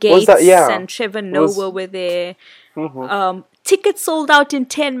Bill Gates and Trevor Noah were there. Tickets sold out in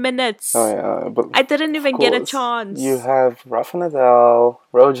 10 minutes. Oh yeah, but I didn't even get a chance. You have Rafa Nadal,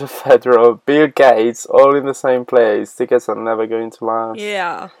 Roger Federer, Bill Gates, all in the same place. Tickets are never going to last.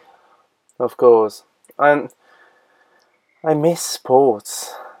 Yeah. Of course. And I miss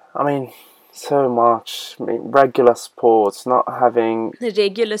sports. I mean, so much. I mean, regular sports, not having... The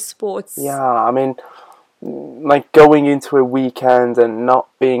regular sports. Yeah, I mean... like going into a weekend and not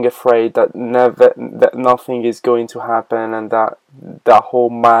being afraid that nothing is going to happen, and that whole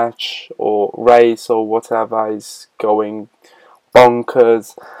match or race or whatever is going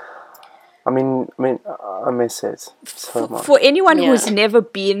bonkers. I mean, I miss it so much. For anyone who's never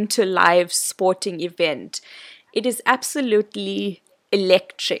been to a live sporting event, it is absolutely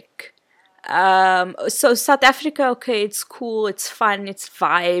electric. So South Africa, okay, it's cool, it's fun, it's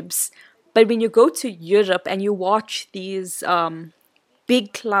vibes. But when you go to Europe and you watch these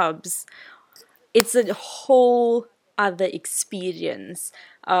big clubs, it's a whole other experience.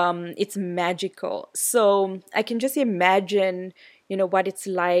 It's magical. So I can just imagine, you know, what it's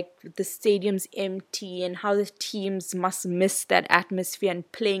like, the stadium's empty, and how the teams must miss that atmosphere and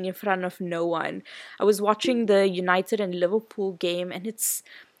playing in front of no one. I was watching the United and Liverpool game, and it's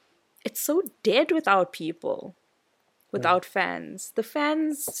so dead without people, without fans. The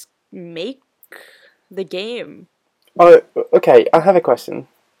fans make the game. Oh, okay, I have a question.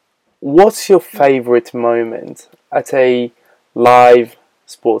 What's your favorite moment at a live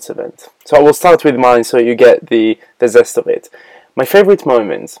sports event? So I will start with mine so you get the zest of it. My favorite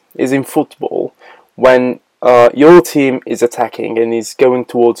moment is in football when your team is attacking and is going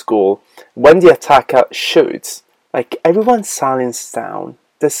towards goal. When the attacker shoots, like everyone silenced down.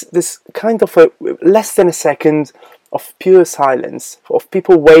 There's kind of less than a second of pure silence, of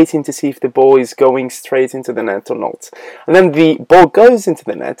people waiting to see if the ball is going straight into the net or not. And then the ball goes into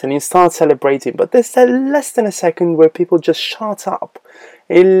the net and you start celebrating, but there's less than a second where people just shut up.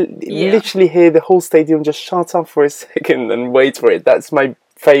 You literally hear the whole stadium just shut up for a second and wait for it. That's my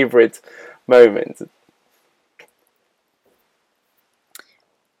favourite moment.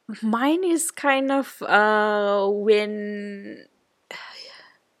 Mine is kind of when...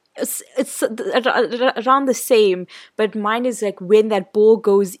 It's around the same, but mine is like when that ball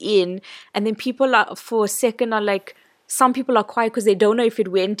goes in, and then people are, for a second, are like, some people are quiet because they don't know if it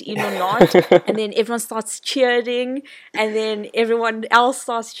went in or not, and then everyone starts cheering, and then everyone else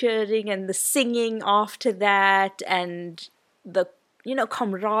starts cheering, and the singing after that, and the, you know,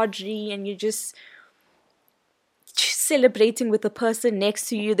 camaraderie, and you just celebrating with the person next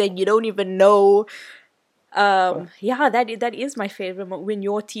to you that you don't even know. That is my favorite moment, when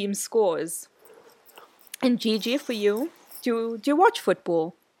your team scores. And Gigi, for you, do you watch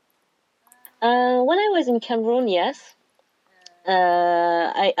football? When I was in Cameroon, yes.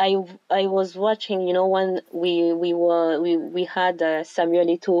 I was watching, when we had Samuel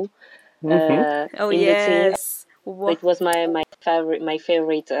Eto'o Mm-hmm. Oh in the team. yes. It was my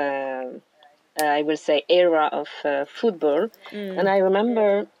favorite I will say era of football. And I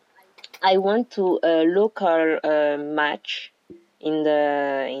remember I went to a local match in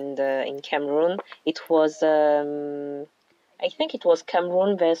Cameroon. It was I think it was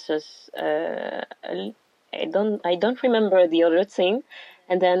Cameroon versus I don't remember the other team,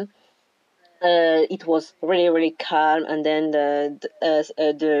 and then it was really really calm, and then the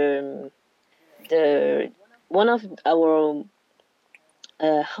one of our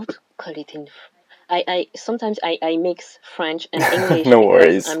how to call it in. I sometimes I mix French and English No because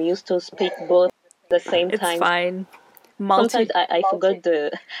worries. I'm used to speak both at the same It's time. fine. Sometimes I forgot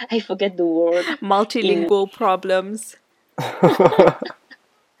the I forget the word in. Multilingual problems.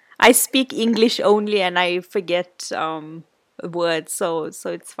 I speak English only and I forget words, so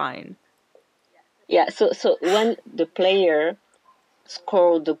it's fine. Yeah, so when the player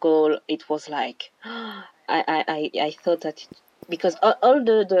scored the goal, it was like I thought that because all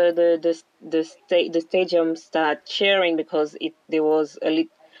the stadium start cheering because there was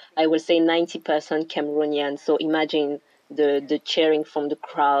I would say 90% Cameroonian. So imagine the cheering from the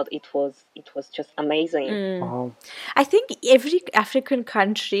crowd. It was just amazing. Wow, I think every African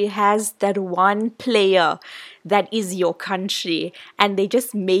country has that one player that is your country, and they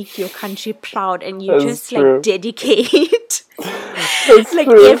just make your country proud, and you that's just like true. dedicate. That's Like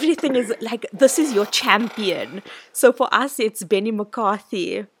true. everything is like, this is your champion. So for us, it's Benny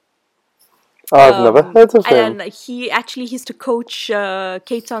McCarthy. I've never heard of him. And he used to coach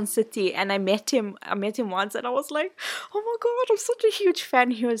Cape Town City, and I met him once, and I was like, oh my god, I'm such a huge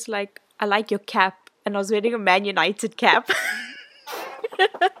fan. He was like, I like your cap, and I was wearing a Man United cap.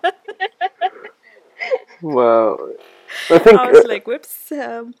 Well, I think I was like, whoops.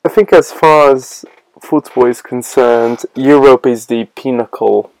 I think as far as football is concerned, Europe is the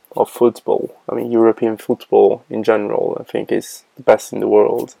pinnacle of football. I mean, European football in general, I think, is the best in the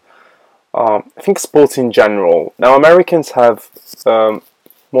world. I think sports in general. Now, Americans have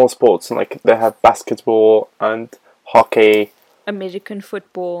more sports, like they have basketball and hockey. American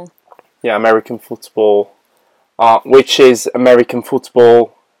football. Yeah, American football, which is American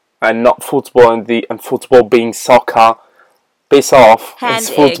football and not football, and football being soccer. Piss off! It's Hand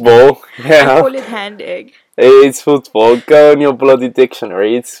egg. football. I Yeah, call it hand egg. it's football. Go on your bloody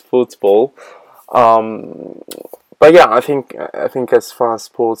dictionary. It's football. Um, but yeah, I think as far as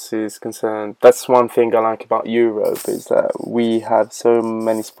sports is concerned, that's one thing I like about Europe is that we have so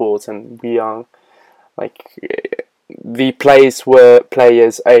many sports, and we are like the place where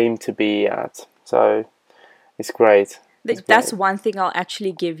players aim to be at. So it's great. It's That's great. one thing I'll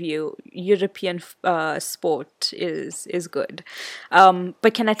actually give you. European sport is good.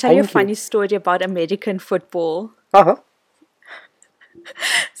 But can I tell you a Thank you. funny story about American football? Uh-huh.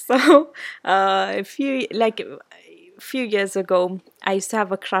 So, a few years ago, I used to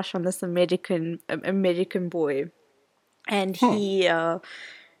have a crush on this American boy, and he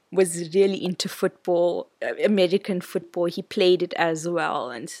was really into football, American football. He played it as well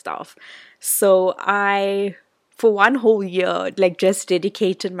and stuff. So I, for one whole year, like just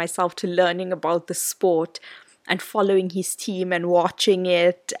dedicated myself to learning about the sport and following his team and watching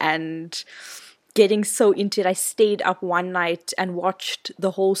it and getting so into it. I stayed up one night and watched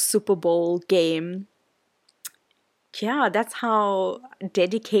the whole Super Bowl game. Yeah, that's how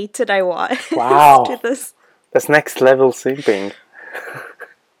dedicated I was to Wow, this. that's next level simping.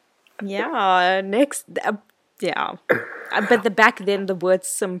 Yeah, yeah. But back then the word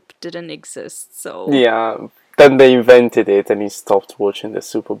simp didn't exist, so Yeah, then they invented it and he stopped watching the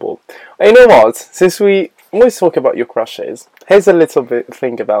Super Bowl. You know what? Since we always talk about your crushes, here's a little bit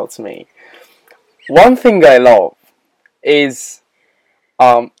thing about me. One thing I love is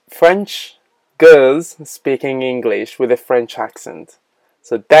French girls speaking English with a French accent.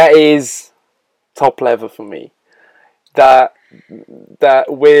 So that is top level for me. That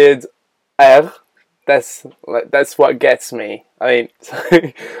that weird R, that's what gets me. I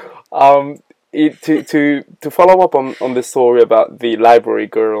mean, um, to follow up on the story about the library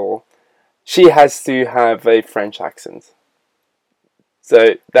girl, she has to have a French accent. So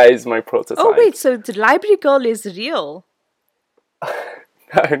that is my oh prototype. wait, so the library girl is real.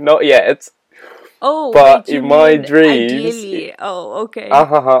 No, not yet. Oh, But wait, you in my mean dreams, ideally? Oh, okay.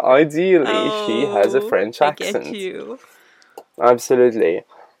 ideally, she has a Oh, French I get accent. you. Absolutely.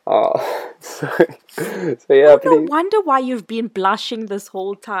 Uh, so, so yeah, Oh, no please. wonder why you've been blushing this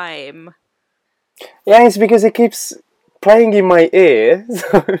whole time. Yeah, it's because it keeps playing in my ear.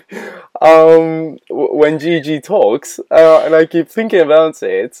 When Gigi talks, and I keep thinking about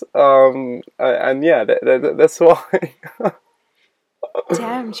it. And yeah, that's why.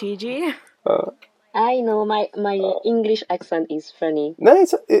 Damn, Gigi. I know my English accent is funny. No,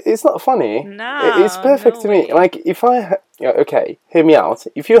 it's not funny. It's No, perfect no to me. way. Like if yeah, okay, hear me out.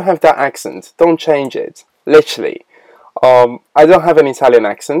 If you have that accent, don't change it. Literally, I don't have an Italian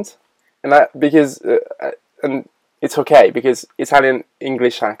accent, and and it's okay because Italian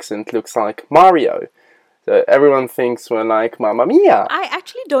English accent looks like Mario. So everyone thinks we're like Mamma Mia. I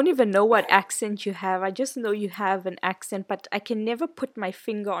actually don't even know what accent you have. I just know you have an accent, but I can never put my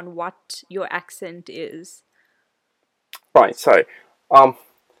finger on what your accent is. Right. So, um,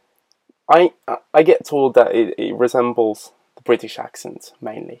 I get told that it resembles the British accent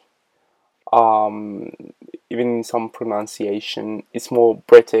mainly. Um, Even in some pronunciation, it's more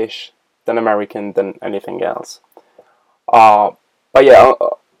British than American than anything else. Uh, but yeah,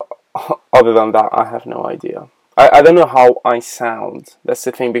 other than that, I have no idea. I don't know how I sound. That's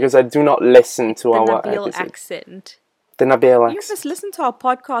the thing, because I do not listen to The our Nabil episode. accent. The Nabil You must accent. listen to our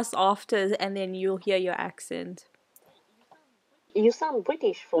podcast after and then you'll hear your accent. You sound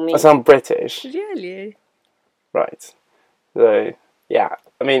British for I me. sound British, Really? right? So, yeah,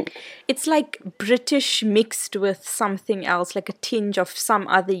 I mean, It's like British mixed with something else, like a tinge of some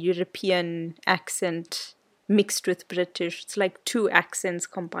other European accent mixed with British. It's like two accents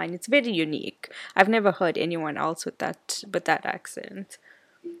combined. It's very unique. I've never heard anyone else with that accent.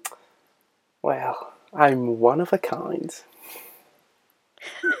 well, I'm one of a kind.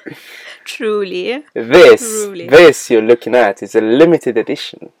 Truly. This, Truly. this you're looking at is a limited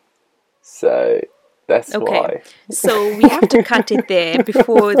edition. So, that's Okay. why. So we have to cut it there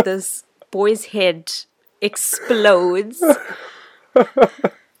before this boy's head explodes.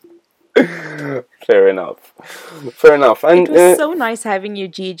 Fair enough. Fair enough. And, It was so nice having you,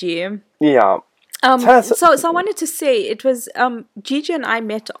 Gigi. yeah. So I wanted to say it was Gigi and I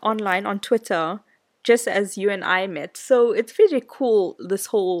met online on Twitter, just as you and I met. So it's very cool, this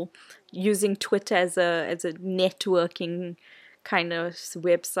whole using Twitter as a networking kind of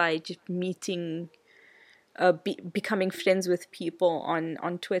website, meeting, becoming friends with people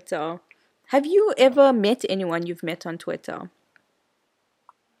on Twitter. Have you ever met anyone you've met on Twitter?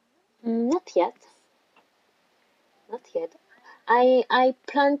 Not yet. Not yet. I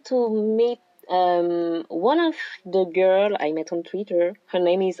plan to meet one of the girl I met on Twitter. Her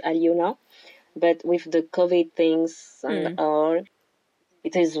name is Aliona, but with the COVID things and all,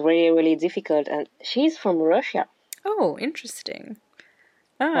 it is really really difficult. And she's from Russia. Oh, interesting.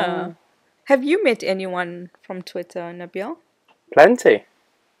 Have you met anyone from Twitter, Nabil? Plenty.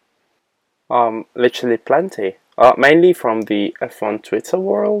 Literally plenty. Mainly from the F1 Twitter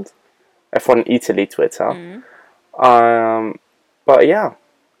world. F1 Italy Twitter. But yeah,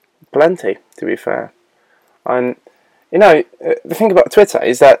 plenty, to be fair. And, the thing about Twitter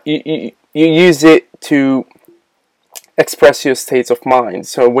is that you use it to express your state of mind.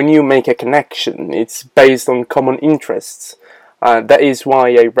 So when you make a connection, it's based on common interests. That is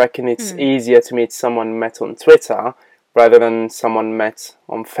why I reckon it's easier to meet someone met on Twitter rather than someone met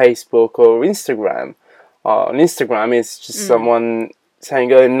on Facebook or Instagram. On Instagram, it's just someone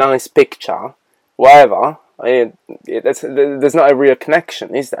saying, "Oh, nice picture," whatever. There's not a real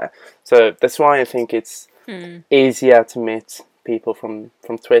connection, is there? So that's why I think it's easier to meet people from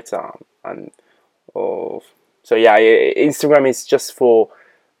Twitter so yeah, Instagram is just for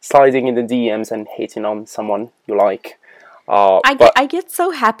sliding in the DMs and hitting on someone you like. I get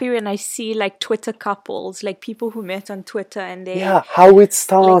so happy when I see like Twitter couples, like people who met on Twitter and they how it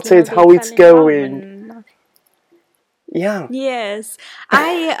started, they how it's fell in love going. and Yeah. yes.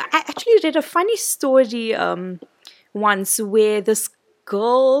 I actually read a funny story once where this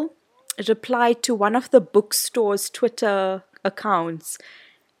girl replied to one of the bookstore's Twitter accounts,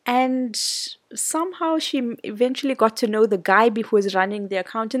 and somehow she eventually got to know the guy who was running the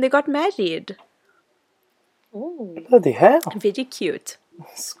account, and they got married. Oh. Bloody hell. Very cute.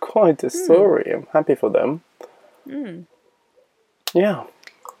 It's quite a story. I'm happy for them. Yeah.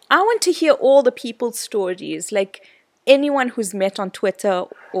 I want to hear all the people's stories, like anyone who's met on Twitter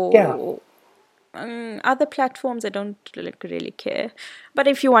or other platforms. I don't really care. But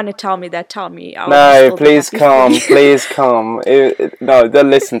if you want to tell me that, tell me. No, please come. Please come. No, don't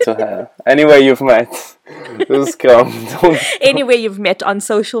listen to her. Anywhere you've met, just come. Anywhere you've met on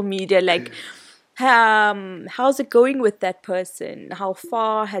social media, like, How's it going with that person? How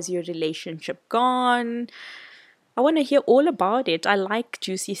far has your relationship gone? I want to hear all about it. I like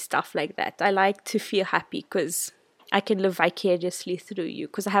juicy stuff like that. I like to feel happy because I can live vicariously through you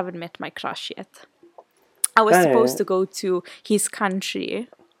because I haven't met my crush yet. I was supposed to go to his country.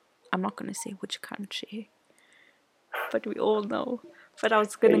 I'm not going to say which country, but we all know. But I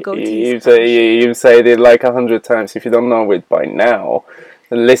was going to go to his country. You've said it like 100 times. If you don't know it by now,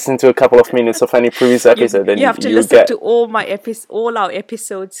 then listen to a couple of minutes of any previous episode. You have to listen to all our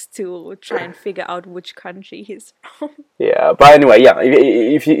episodes to try and figure out which country he's from. Yeah, but anyway, yeah.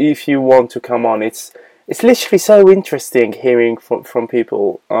 If you want to come on, it's literally so interesting hearing from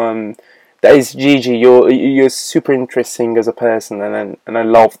people. That is Gigi. You're super interesting as a person, and I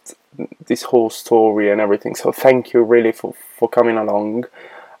loved this whole story and everything. So thank you really for coming along.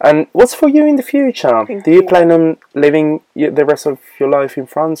 And what's for you in the future? Do you plan on living the rest of your life in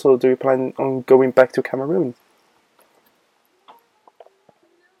France, or do you plan on going back to Cameroon?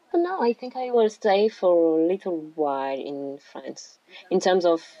 No, I think I will stay for a little while in France. In terms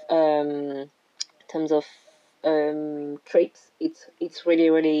of trips, it's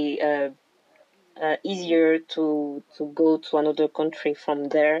really easier to go to another country from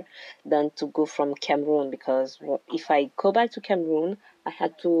there than to go from Cameroon, because if I go back to Cameroon, I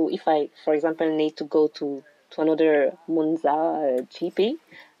had to, if I, for example, need to go to another Monza GP,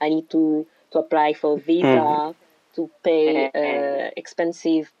 I need to apply for visa, to pay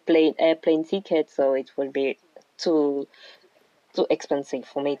expensive airplane ticket, so it will be too expensive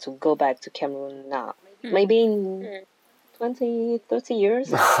for me to go back to Cameroon now. Maybe in 20, 30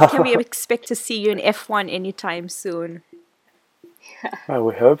 years. Can we expect to see you in F1 anytime soon? Well,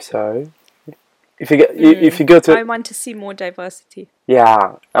 we hope so. If you go to, I want to see more diversity.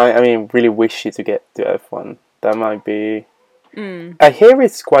 Yeah, I mean, really wish you to get to F1. That might be. I hear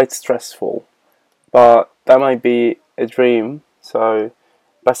it's quite stressful, but that might be a dream. So,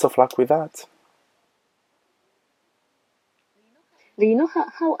 best of luck with that. Do you know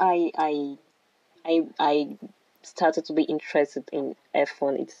how I started to be interested in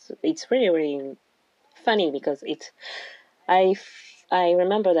F1? It's really funny because I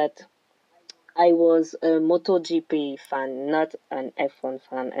remember that I was a MotoGP fan, not an F1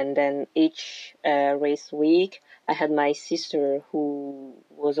 fan, and then each race week I had my sister who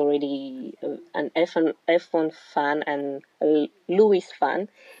was already an F1 fan and a Lewis fan.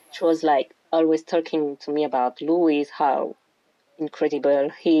 She was like always talking to me about Lewis, how incredible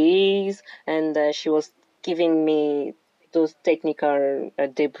he is, and she was giving me those technical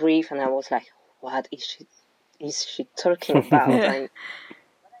debrief, and I was like, what is she talking about? And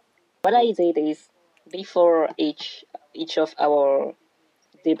what I did is, before each of our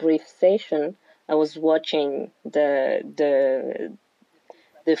debrief session, I was watching the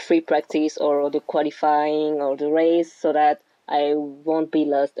free practice or the qualifying or the race, so that I won't be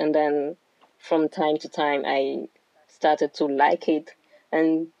lost. And then from time to time I started to like it,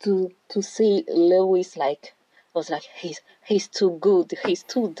 and to see Lewis, like, I was like, he's too good, he's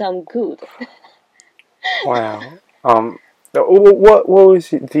too damn good. Wow. What was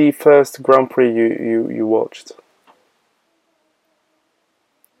the first Grand Prix you watched?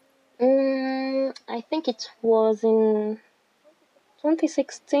 I think it was in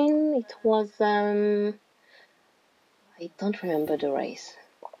 2016. It was I don't remember the race.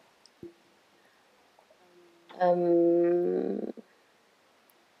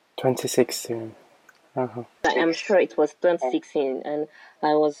 2016. I'm sure it was 2016, and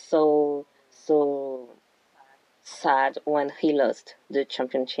I was so sad when he lost the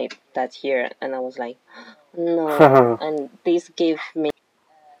championship that year, and I was like, no. And this gave me,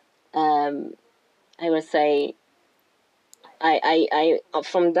 I would say, I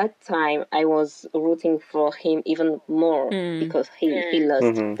from that time I was rooting for him even more, because he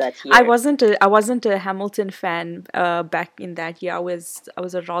lost that year. I wasn't a Hamilton fan back in that year. I was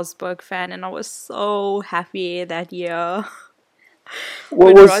a Rosberg fan, and I was so happy that year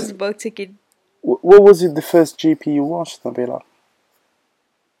when Rosberg took it. What was it? The first GP you watched, Nabila?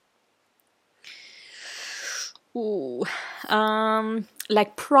 Ooh,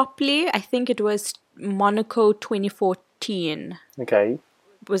 like properly, I think it was Monaco 2014. Okay.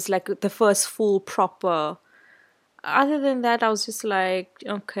 It was like the first full proper. Other than that, I was just like,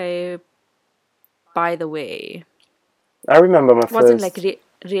 okay. By the way, I remember my first. Wasn't like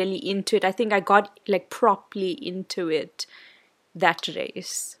really into it. I think I got like properly into it that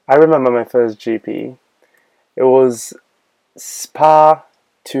race. I remember my first GP. It was Spa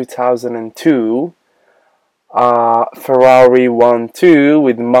 2002. Ferrari 1-2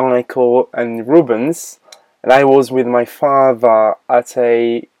 with Michael and Rubens, and I was with my father at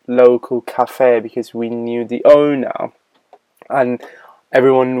a local cafe because we knew the owner, and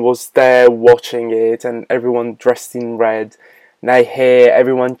everyone was there watching it, and everyone dressed in red, and I hear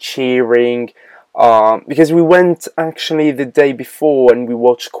everyone cheering, because we went actually the day before and we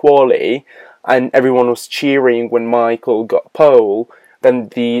watched Quali, and everyone was cheering when Michael got pole. Then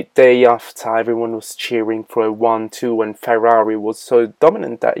the day after, everyone was cheering for a 1-2, and Ferrari was so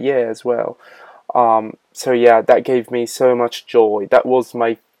dominant that year as well. So yeah, that gave me so much joy. That was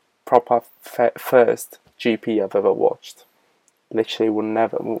my proper first GP I've ever watched. Literally, I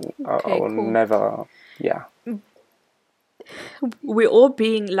will cool. never, yeah. We're all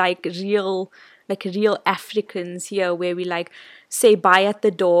being like real Africans here, where we like say bye at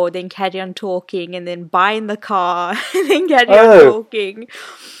the door, then carry on talking, and then bye in the car, and then carry on talking.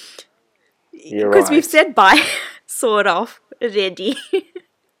 You're Because right. we've said bye, sort of, already.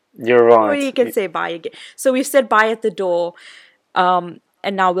 You're right. Or you can say bye again. So we've said bye at the door, and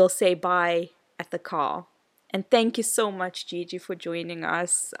now we'll say bye at the car. And thank you so much, Gigi, for joining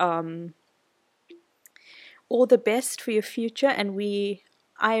us. All the best for your future, and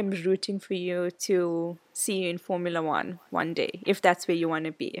I am rooting for you to see you in Formula One day, if that's where you want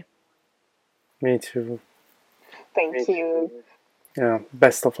to be. Me too. Thank you. Yeah,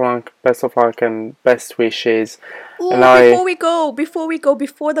 best of luck, and best wishes. Ooh, And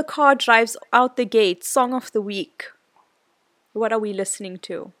before the car drives out the gate, song of the week. What are we listening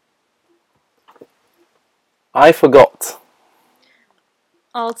to? I forgot.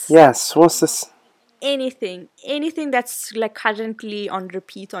 Also, Yes, what's this? anything that's like currently on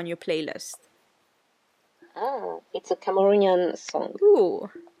repeat on your playlist. It's a Cameroonian song. Ooh.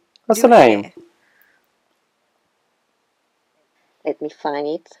 What's the name? Let me find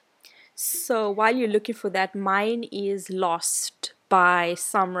it. So while you're looking for that, mine is Lost by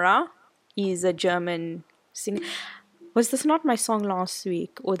Samra. He's a German singer. Was this not my song last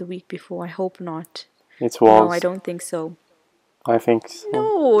week or the week before? I hope not. It was. No, I don't think so. I think so.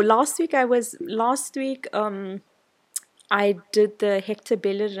 No, last week I did the Hector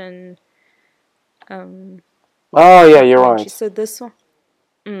Bellerin. Oh yeah, you're right. So this one.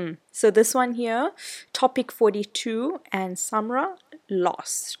 So this one here, Topic 42 and Samra,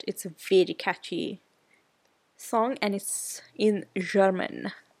 Lost. It's a very catchy song, and it's in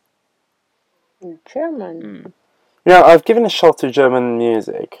German. German. Yeah, I've given a shot to German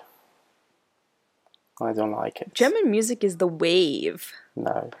music. I don't like it. German music is the wave.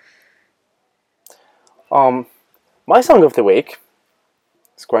 No. My song of the week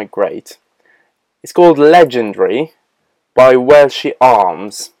is quite great. It's called Legendary by Welsh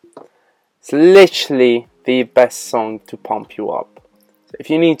Arms. It's literally the best song to pump you up. So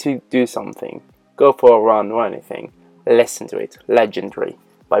if you need to do something, go for a run or anything, listen to it. Legendary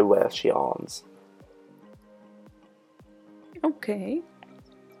by Welsh Arms. Okay.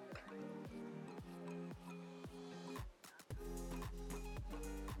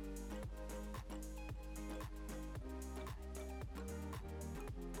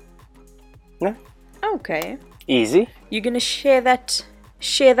 Yeah. Okay. Easy. You're gonna share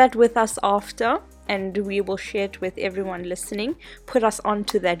that with us after, and we will share it with everyone listening. Put us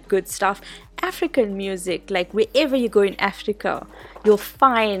onto that good stuff. African music, like wherever you go in Africa, you'll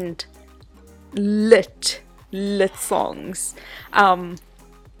find lit songs.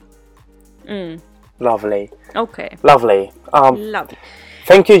 Lovely. Okay. Lovely. Lovely.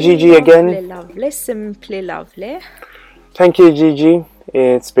 Thank you, Gigi, again. Lovely, simply lovely. Thank you, Gigi.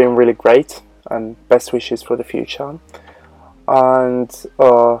 It's been really great, and best wishes for the future. And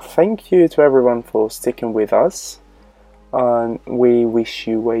thank you to everyone for sticking with us. And we wish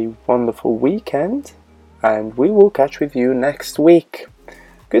you a wonderful weekend, and we will catch with you next week.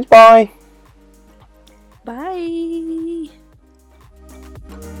 Goodbye.